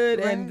 be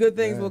good, and good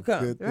things will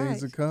come. Good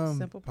things will come.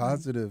 Simple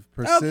Positive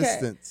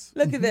persistence.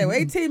 Okay. Look at that. We're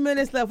 18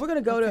 minutes left. We're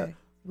going to go to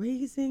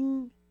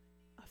raising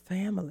a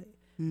family.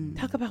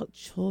 Talk about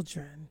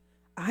children.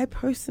 I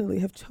personally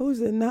have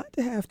chosen not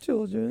to have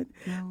children.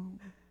 No.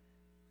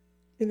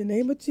 In the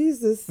name of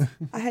Jesus,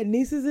 I had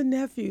nieces and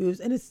nephews,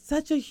 and it's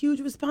such a huge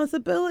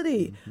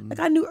responsibility. Like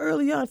I knew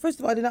early on, first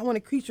of all, I did not want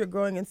a creature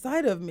growing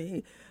inside of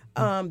me.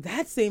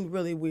 That seemed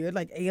really weird,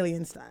 like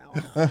alien style,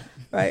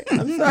 right?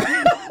 I'm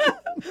sorry.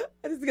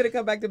 This is going to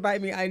come back to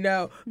bite me, I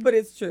know, but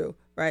it's true,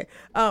 right?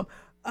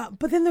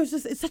 But then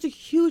it's such a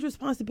huge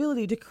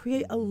responsibility to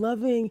create a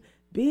loving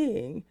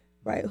being,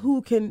 right,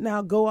 who can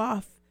now go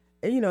off,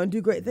 and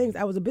do great things.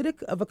 I was a bit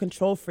of a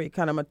control freak,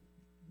 kind of a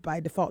by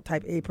default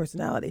type A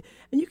personality.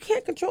 And you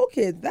can't control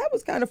kids. That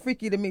was kind of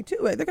freaky to me too.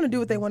 They're going to do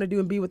what they want to do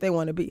and be what they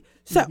want to be.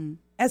 So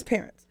as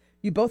parents,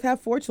 you both have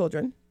 4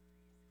 children.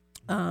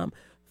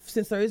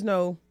 Since there is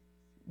no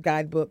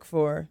guidebook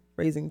for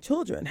raising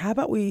children, how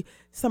about we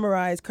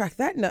crack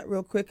that nut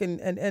real quick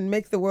and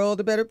make the world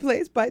a better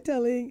place by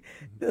telling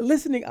the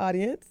listening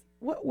audience,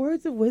 what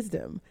words of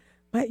wisdom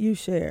might you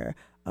share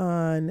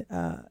on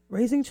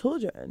raising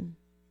children?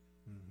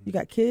 You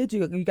got kids, you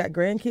got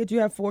grandkids, you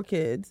have 4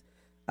 kids.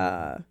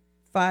 5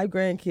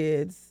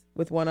 grandkids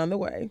with 1 on the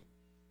way.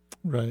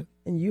 Right.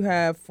 And you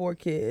have 4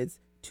 kids,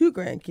 2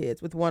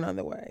 grandkids with 1 on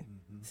the way.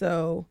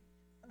 So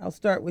I'll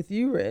start with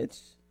you, Rich.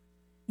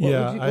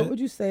 What would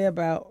you say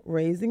about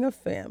raising a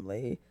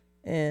family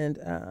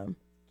and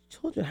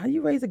children? How do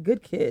you raise a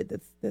good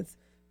kid that's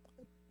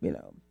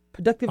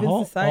productive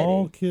in society?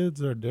 All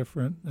kids are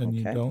different, and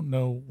you don't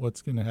know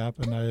what's going to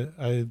happen.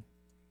 I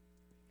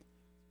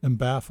am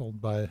baffled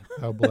by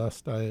how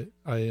blessed I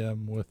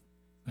am with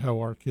how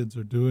our kids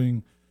are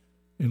doing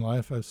in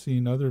life. I've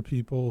seen other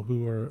people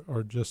who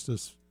are just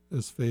as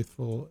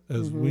faithful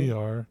as we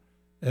are,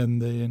 and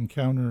they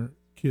encounter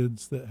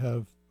kids that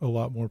have a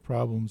lot more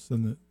problems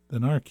than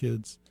our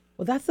kids.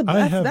 Well, that's the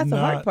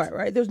hard part,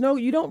 right?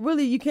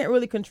 You can't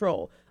really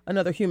control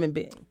another human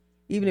being,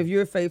 even if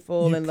you're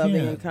faithful and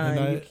loving and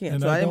kind. You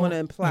can't. So I didn't want to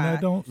imply. And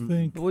I don't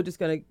think. But we're just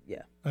gonna.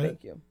 Yeah.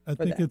 Thank you. I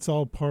think it's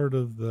all part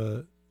of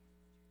the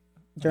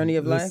journey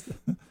of life.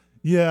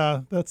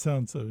 Yeah, that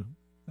sounds so.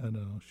 I don't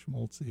know,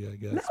 schmaltzy, I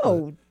guess.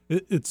 No.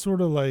 It's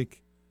sort of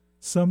like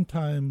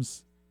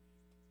sometimes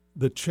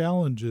the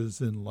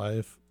challenges in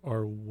life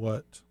are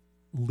what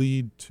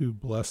lead to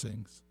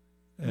blessings.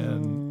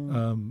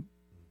 And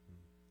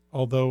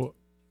although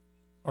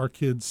our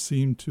kids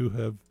seem to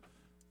have,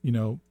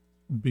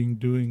 been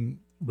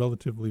doing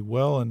relatively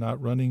well and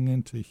not running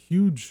into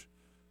huge,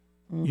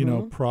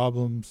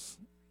 problems,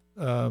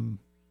 I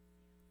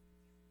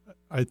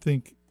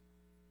think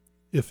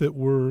if it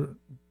were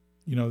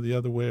the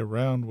other way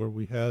around, where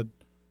we had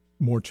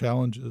more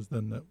challenges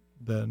than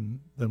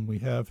we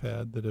have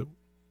had, that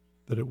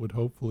it would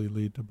hopefully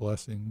lead to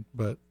blessing.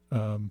 But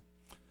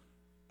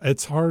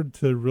it's hard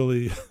to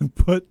really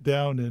put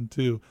down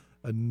into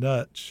a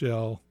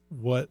nutshell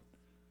what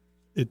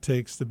it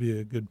takes to be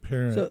a good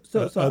parent,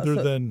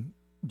 other than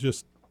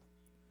just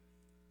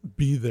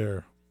be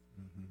there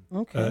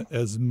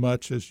as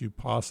much as you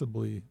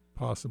possibly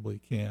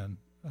can,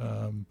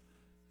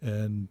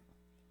 and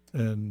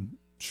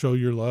show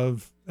your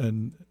love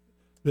and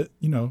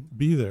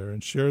be there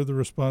and share the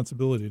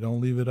responsibility.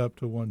 Don't leave it up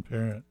to one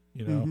parent.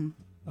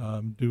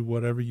 Do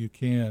whatever you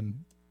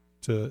can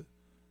to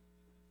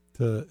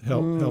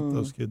help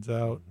those kids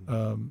out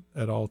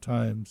at all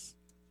times,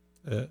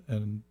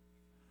 and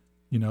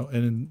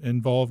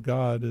involve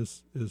God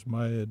is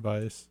my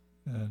advice.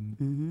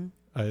 And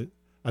I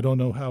don't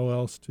know how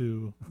else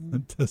to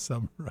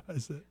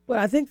summarize it. Well,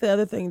 I think the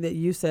other thing that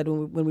you said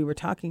when we were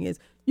talking is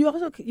you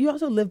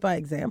also live by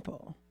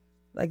example.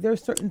 Like there are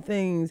certain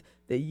things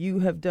that you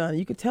have done.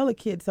 You could tell a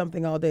kid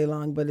something all day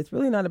long, but it's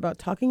really not about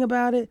talking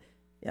about it.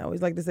 I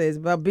always like to say it's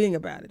about being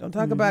about it. Don't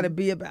talk about it,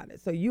 be about it.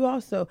 So you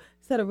also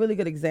set a really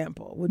good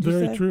example, would you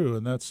say? Very true,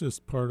 and that's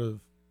just part of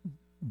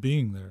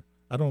being there.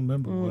 I don't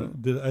remember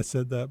did I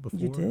said that before?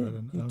 You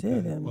did. You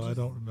did. Well, I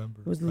don't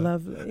remember. It was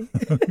lovely.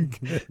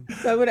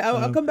 So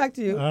I'll come back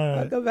to you. All right.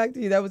 I'll come back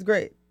to you. That was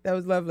great. That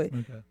was lovely.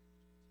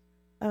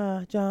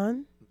 Okay.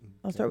 John,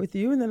 I'll start with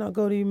you, and then I'll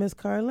go to you, Miss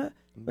Carla.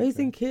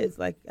 Raising kids,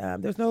 like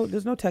there's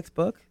no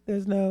textbook,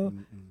 there's no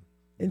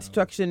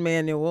instruction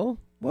manual.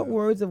 What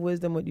words of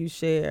wisdom would you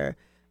share?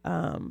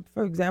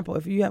 For example,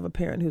 if you have a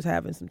parent who's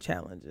having some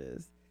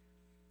challenges.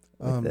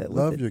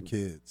 Love your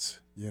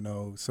kids.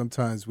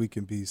 Sometimes we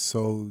can be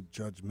so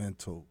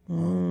judgmental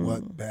on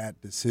what bad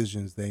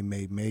decisions they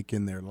may make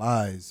in their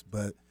lives,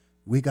 but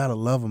we got to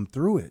love them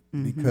through it,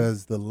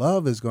 because the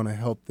love is going to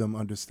help them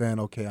understand,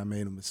 okay, I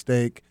made a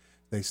mistake.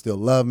 They still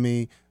love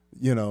me,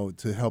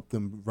 to help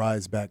them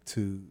rise back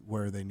to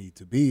where they need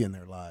to be in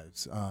their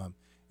lives.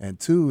 And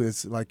 2,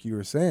 it's like you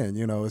were saying,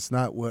 it's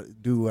not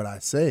do what I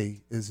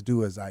say, it's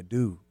do as I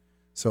do.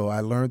 So I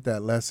learned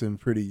that lesson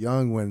pretty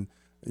young when,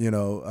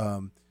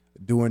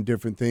 doing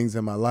different things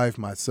in my life.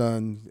 My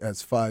son,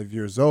 as 5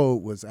 years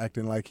old, was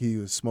acting like he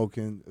was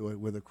smoking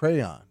with a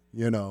crayon,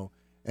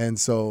 And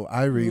so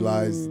I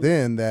realized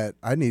then that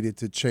I needed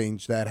to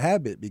change that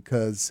habit,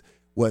 because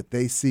what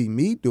they see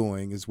me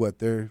doing is what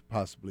they're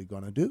possibly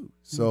going to do.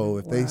 So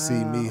if they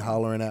see me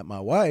hollering at my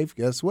wife,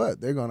 guess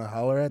what? They're going to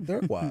holler at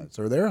their wives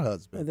or their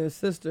husband. Or their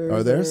sisters.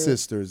 Or their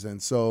sisters.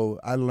 And so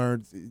I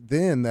learned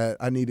then that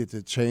I needed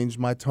to change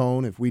my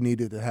tone. If we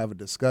needed to have a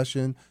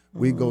discussion,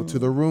 we go to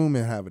the room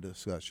and have a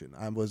discussion.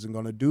 I wasn't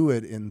going to do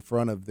it in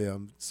front of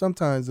them.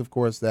 Sometimes, of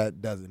course,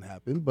 that doesn't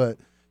happen. But,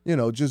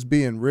 just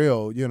being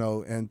real,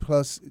 and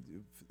plus,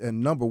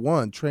 and number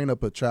one, train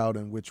up a child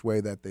in which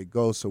way that they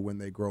go, so when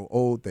they grow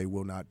old, they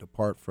will not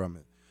depart from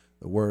it.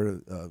 The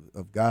word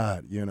of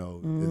God,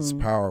 is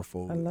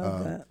powerful. I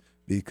love that.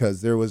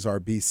 Because there was our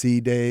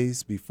BC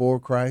days before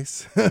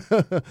Christ.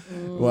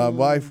 My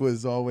wife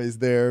was always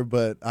there,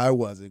 but I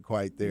wasn't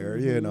quite there,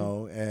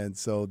 And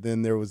so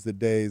then there was the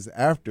days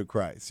after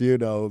Christ,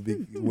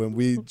 when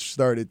we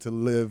started to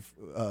live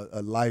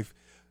a life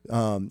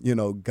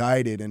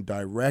guided and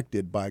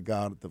directed by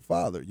God the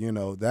Father.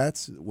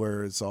 That's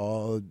where it's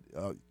all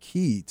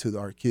key to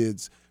our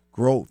kids'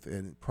 growth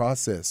and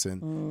process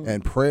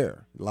and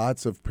prayer.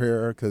 Lots of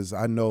prayer, because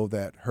I know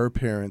that her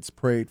parents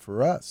prayed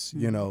for us,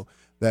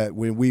 that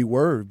when we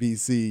were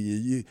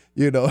BC,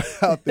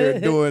 out there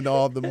doing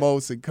all the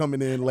most and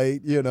coming in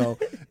late,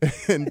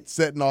 and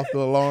setting off the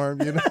alarm,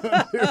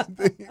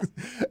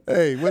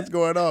 Hey, what's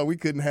going on? We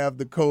couldn't have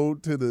the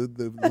code to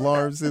the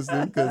alarm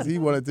system because he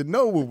wanted to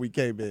know when we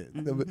came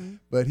in.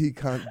 But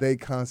they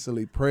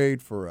constantly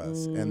prayed for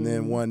us. And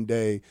then one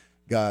day,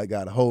 God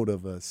got a hold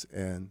of us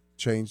and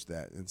changed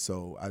that. And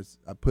so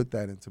I put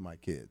that into my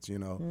kids,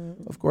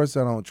 Of course,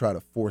 I don't try to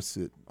force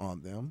it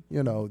on them.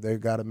 They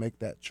got to make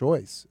that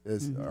choice.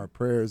 It's our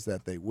prayers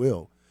that they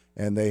will,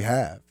 and they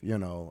have,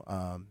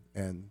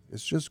 and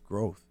it's just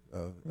growth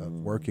of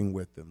working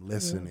with them,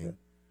 listening,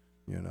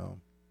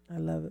 I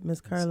love it.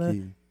 Miss Carla,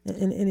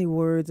 any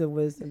words of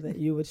wisdom that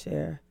you would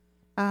share?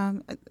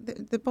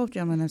 The both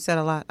gentlemen have said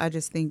a lot. I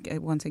just think,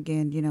 once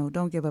again,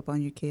 don't give up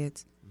on your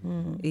kids,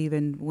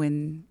 even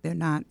when they're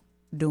not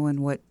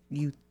doing what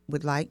you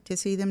would like to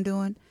see them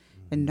doing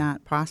and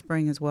not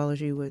prospering as well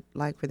as you would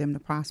like for them to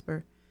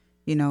prosper.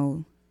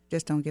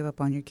 Just don't give up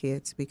on your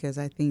kids, because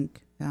I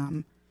think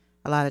a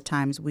lot of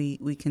times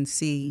we can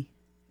see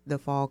the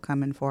fall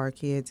coming for our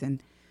kids,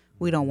 and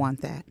we don't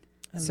want that.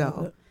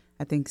 So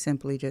I think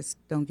simply just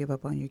don't give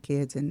up on your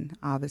kids, and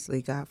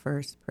obviously God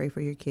first. Pray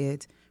for your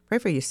kids. Pray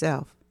for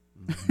yourself.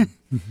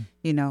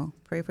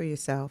 Pray for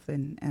yourself.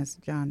 And as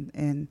John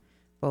and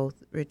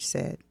both Rich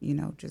said,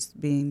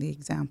 just being the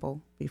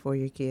example before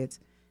your kids,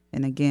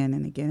 and again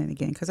and again and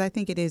again. Because I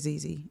think it is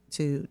easy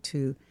to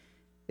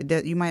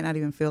you might not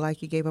even feel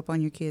like you gave up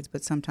on your kids,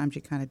 but sometimes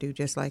you kind of do,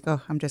 just like,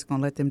 oh, I'm just going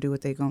to let them do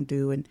what they're going to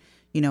do. And,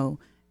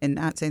 and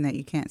not saying that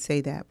you can't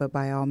say that, but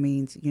by all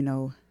means,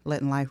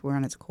 letting life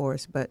run its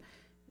course. But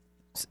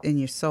in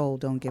your soul,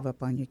 don't give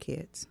up on your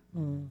kids.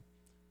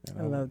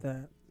 I love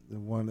that. The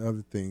one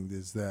other thing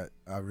is that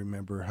I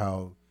remember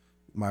how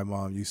my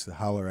mom used to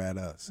holler at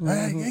us.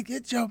 Hey,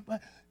 get your...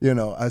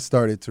 I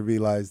started to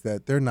realize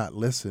that they're not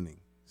listening.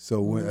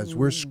 So as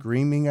we're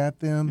screaming at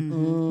them,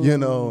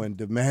 and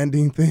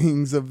demanding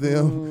things of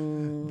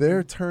them,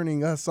 they're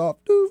turning us off.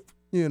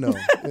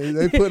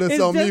 They put us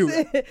on mute.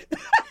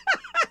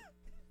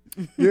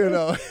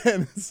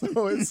 And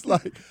so it's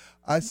like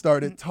I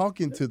started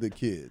talking to the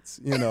kids,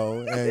 and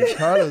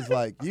Carla's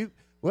like,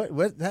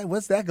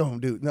 what's that gonna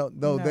do?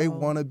 No, they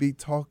want to be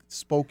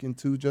spoken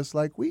to just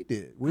like we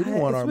did. We didn't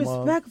want our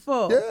mom.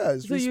 Respectful. Yeah,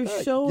 it's so respect.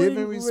 You're showing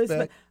giving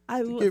respect.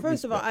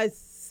 First of all, I'm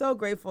so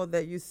grateful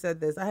that you said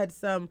this. I had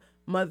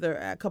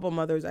a couple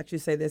mothers actually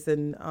say this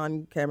in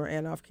on camera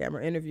and off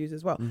camera interviews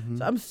as well.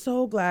 So I'm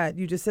so glad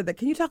you just said that.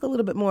 Can you talk a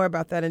little bit more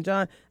about that? And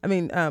John,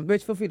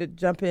 Rich, feel free to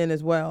jump in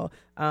as well.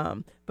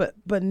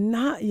 But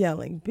not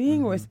yelling,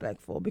 being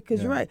respectful,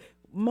 because you're right.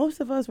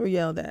 Most of us were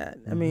yelled at.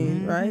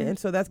 Right? And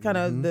so that's kind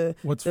of the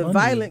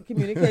violent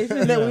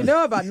communication that we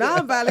know about.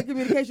 Nonviolent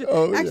communication.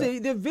 Actually,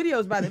 there are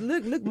videos about it.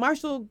 Look,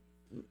 Marshall.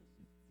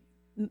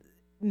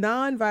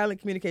 Nonviolent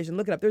communication.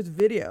 Look it up. There's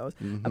videos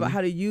about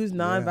how to use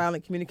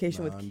nonviolent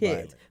communication with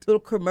kids. Little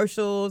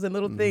commercials and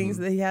little things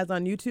that he has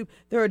on YouTube.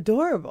 They're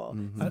adorable.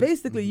 So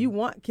basically, you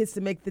want kids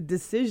to make the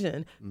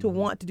decision to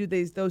want to do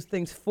those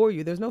things for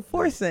you. There's no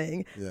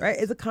forcing, right?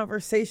 It's a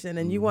conversation,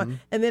 and you want.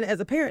 And then as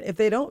a parent, if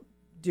they don't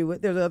do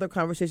it, there's other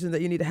conversations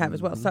that you need to have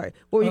as well. Sorry,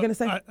 what were you going to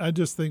say? I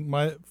just think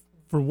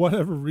for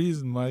whatever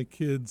reason, my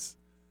kids,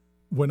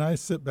 when I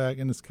sit back,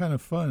 and it's kind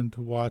of fun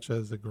to watch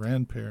as a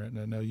grandparent,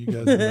 and I know you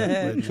guys are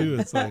that way too.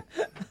 It's like,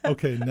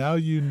 okay, now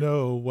you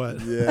know what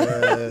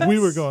we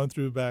were going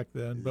through back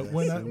then. But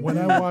when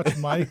I watch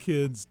my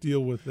kids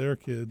deal with their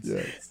kids,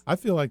 I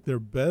feel like they're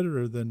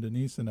better than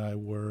Denise and I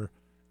were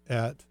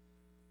at,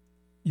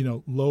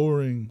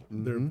 lowering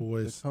their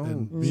voice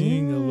and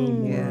being a little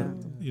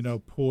more,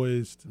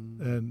 poised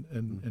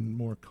and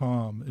more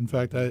calm. In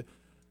fact, I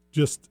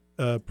just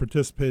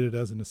participated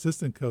as an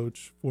assistant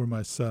coach for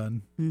my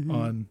son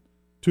on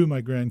two of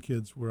my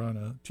grandkids were on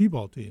a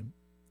t-ball team.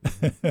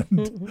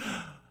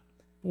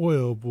 boy,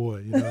 oh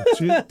boy,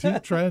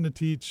 trying to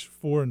teach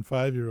 4 and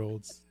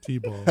 5-year-olds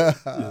T-ball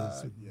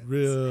is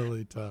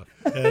really tough.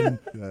 And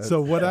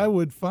so what I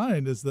would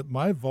find is that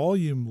my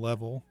volume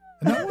level,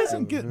 and I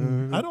wasn't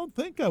getting, I don't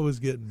think I was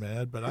getting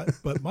mad,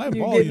 but my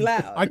volume,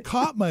 I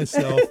caught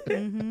myself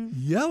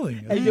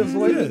yelling. As your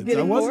voice was getting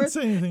I wasn't hoarse?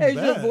 saying anything As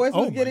bad. your voice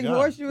was my getting God.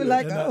 hoarse, you were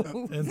like,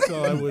 And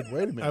so I would,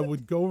 Wait a minute. I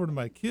would go over to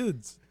my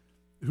kids,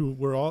 who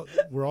were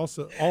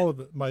also all of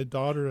it. My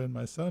daughter and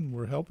my son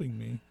were helping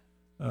me,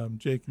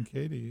 Jake and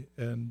Katie,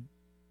 and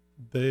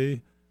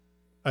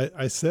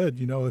I said,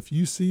 if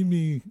you see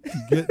me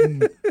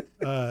getting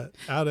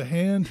out of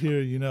hand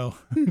here,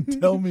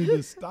 tell me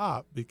to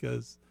stop,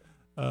 because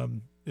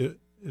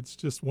it's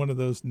just one of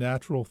those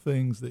natural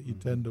things that you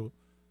tend to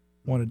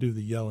want to do,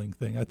 the yelling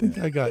thing. I think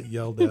I got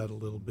yelled at a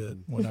little bit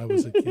when I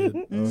was a kid.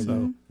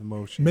 So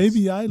Emotions.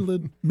 maybe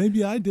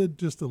I did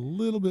just a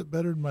little bit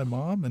better than my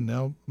mom, and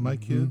now my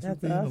kids are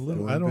That's being a awesome.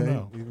 little. I don't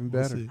know. Even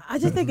We'll better. see. I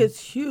just think it's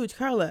huge,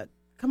 Carla.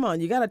 Come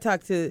on, you got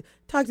to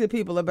talk to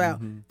people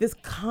about this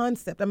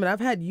concept. I mean,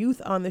 I've had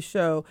youth on the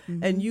show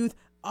and youth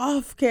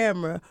off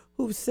camera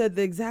who've said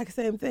the exact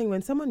same thing.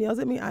 When someone yells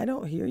at me, I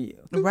don't hear you.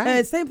 Right.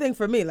 And same thing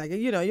for me. Like,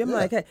 I'm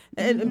like, hey,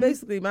 and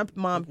basically my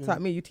mom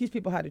taught me, you teach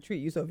people how to treat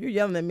you. So if you're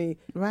yelling at me,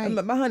 Right.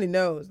 my honey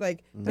knows,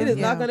 like, it is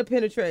not going to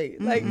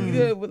penetrate. Like,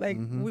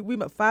 we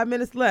 5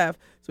 minutes left,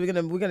 so we're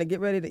gonna get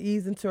ready to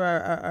ease into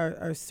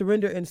our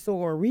surrender and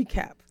soar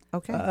recap.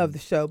 Okay. Of the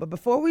show. But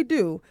before we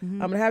do, I'm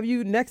gonna have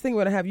you, next thing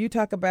we're gonna have you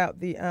talk about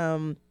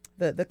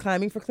the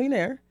climbing for clean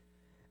air,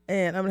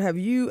 and I'm gonna have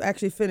you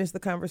actually finish the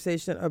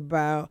conversation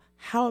about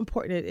how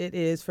important it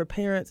is for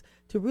parents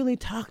to really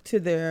talk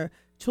to their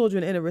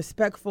children in a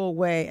respectful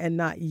way and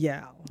not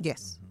yell.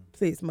 Yes.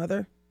 Please,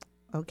 mother.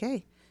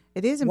 Okay.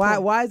 It is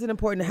important. Why is it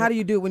important? How do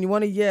you do it when you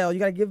want to yell? You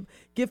got to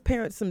give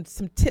parents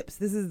some tips.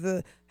 This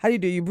is how do you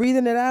do? You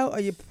breathing it out?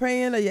 Are you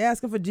praying? Are you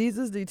asking for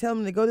Jesus? Do you tell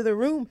them to go to their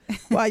room?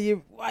 Why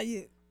you?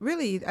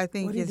 Really, I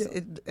think What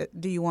do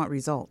do you want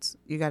results?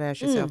 You got to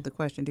ask yourself the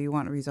question, do you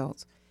want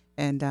results?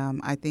 And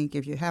I think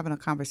if you're having a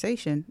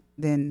conversation,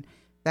 then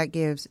that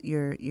gives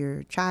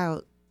your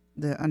child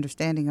the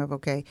understanding of,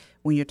 okay,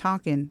 when you're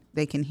talking,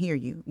 they can hear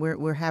you.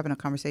 We're having a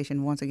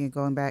conversation, once again,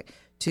 going back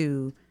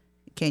to,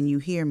 can you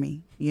hear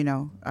me?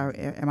 Or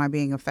am I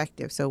being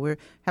effective? So we're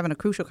having a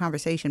crucial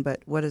conversation,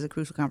 but what is a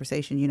crucial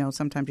conversation?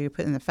 Sometimes you're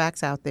putting the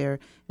facts out there.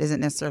 It isn't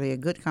necessarily a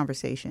good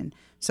conversation.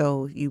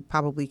 So you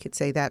probably could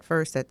say that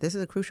first, that this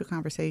is a crucial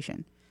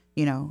conversation,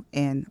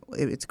 and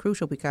it's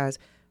crucial because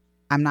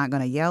I'm not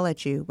going to yell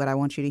at you, but I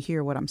want you to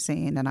hear what I'm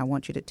saying, and I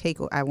want you to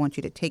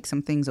take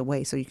some things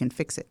away so you can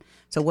fix it.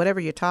 So whatever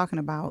you're talking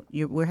about,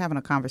 we're having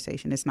a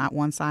conversation. It's not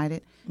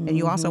one-sided. And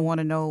you also want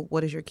to know,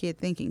 what is your kid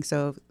thinking?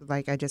 So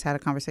like I just had a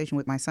conversation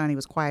with my son. He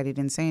was quiet. He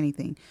didn't say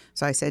anything.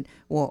 So I said,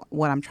 well,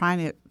 what I'm trying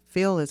to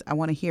feel is I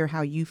want to hear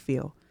how you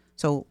feel.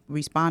 So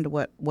respond to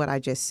what I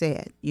just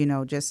said,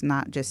 just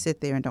not just sit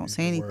there and don't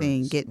say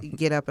anything,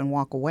 get up and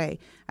walk away.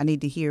 I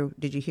need to hear,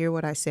 did you hear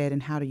what I said,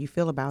 and how do you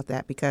feel about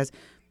that? Because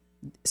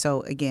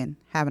so again,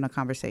 having a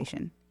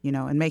conversation,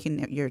 and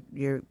making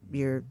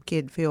your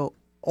kid feel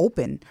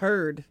open.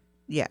 Heard.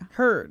 Yeah.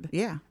 Heard.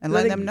 Yeah. And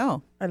let them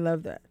know. I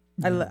love that.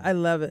 I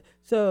love it.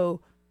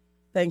 So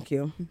thank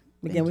you.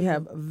 Again, we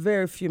have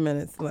very few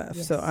minutes left.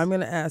 Yes. So I'm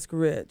going to ask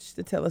Rich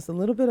to tell us a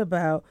little bit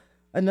about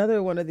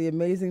another one of the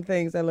amazing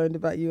things I learned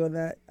about you on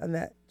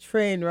that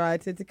train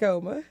ride to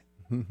Tacoma.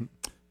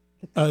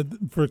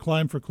 For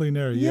Climb for Clean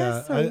Air, Yes,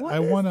 yeah. sir. What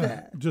I is want to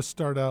that? just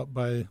start out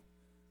by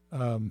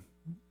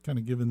kind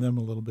of giving them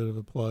a little bit of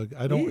a plug.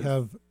 I don't Please.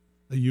 have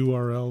a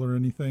URL or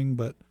anything,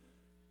 but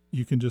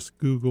you can just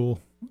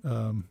Google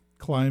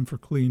Climb for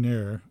Clean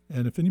Air.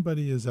 And if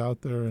anybody is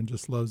out there and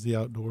just loves the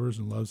outdoors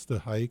and loves to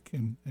hike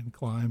and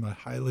climb, I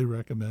highly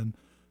recommend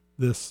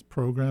this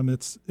program.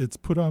 It's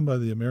put on by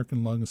the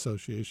American Lung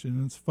Association,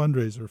 and it's a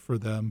fundraiser for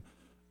them.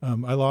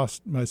 I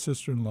lost my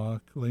sister-in-law,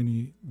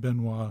 Kalani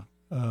Benoit,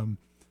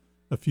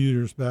 a few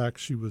years back.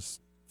 She was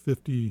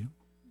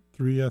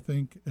 53, I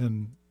think,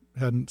 and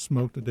hadn't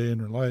smoked a day in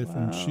her life,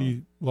 and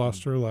she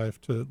lost her life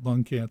to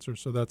lung cancer.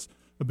 So that's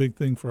a big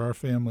thing for our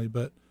family.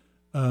 But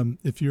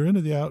if you're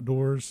into the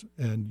outdoors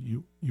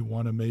and you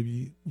want to,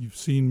 maybe you've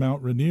seen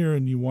Mount Rainier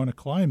and you want to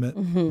climb it,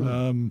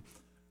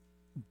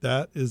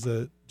 that is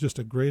just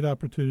a great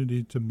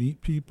opportunity to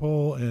meet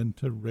people and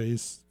to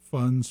raise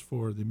funds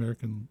for the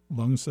American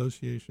Lung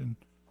Association.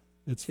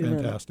 It's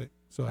fantastic.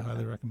 So I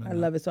highly recommend it. I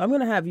love it. So I'm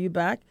going to have you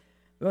back.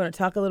 We're going to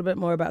talk a little bit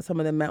more about some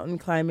of the mountain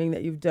climbing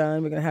that you've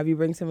done. We're going to have you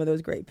bring some of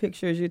those great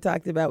pictures you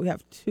talked about. We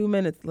have 2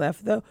 minutes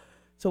left, though.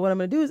 So what I'm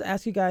going to do is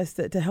ask you guys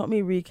to help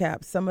me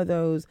recap some of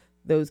those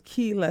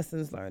key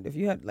lessons learned. If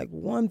you had like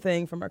one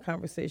thing from our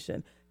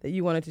conversation that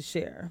you wanted to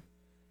share,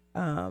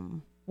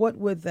 what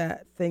would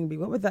that thing be?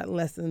 What would that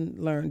lesson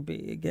learned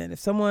be? Again, if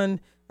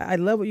someone, I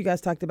love what you guys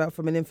talked about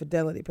from an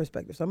infidelity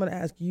perspective. So I'm going to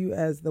ask you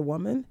as the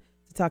woman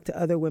to talk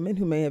to other women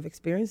who may have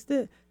experienced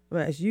it. I'm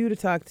going to ask you to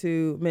talk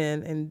to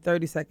men in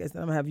 30 seconds. And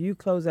I'm going to have you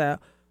close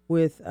out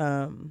with,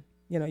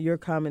 your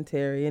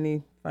commentary,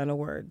 any final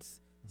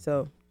words.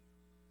 So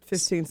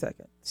 15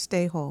 seconds.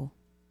 Stay whole.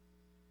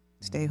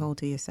 Stay whole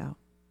to yourself.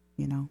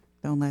 You know,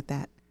 don't let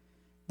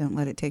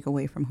it take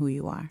away from who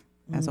you are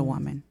as a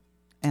woman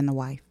and a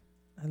wife.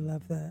 I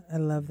love that. I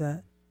love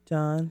that.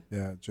 John?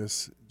 Yeah,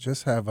 just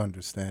have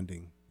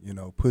understanding. You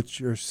know, put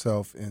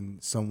yourself in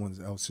someone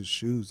else's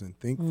shoes and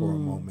think for a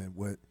moment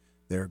what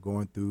they're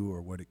going through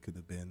or what it could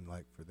have been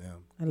like for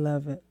them. I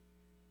love it.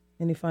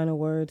 Any final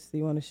words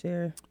you want to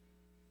share?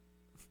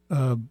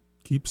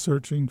 Keep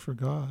searching for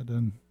God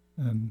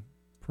and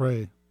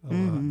pray a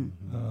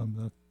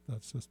lot.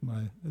 That's just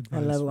my advice. I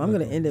love it. I'm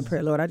going to end in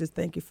prayer. Lord, I just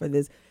thank you for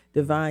this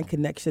divine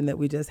connection that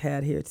we just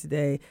had here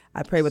today.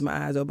 I pray with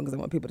my eyes open because I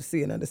want people to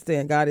see and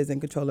understand God is in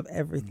control of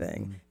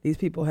everything. These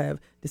people have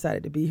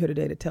decided to be here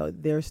today to tell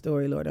their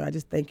story, Lord, and I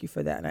just thank you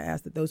for that. And I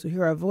ask that those who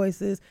hear our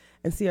voices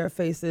and see our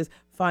faces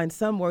find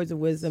some words of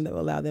wisdom that will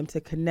allow them to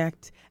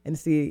connect and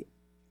see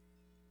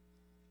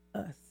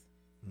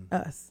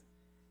us,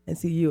 and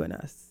see you and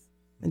us.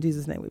 In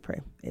Jesus' name we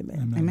pray. Amen.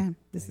 Amen. Amen.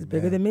 This is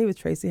Bigger Than Me with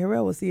Tracy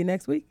Harrell. We'll see you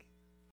next week.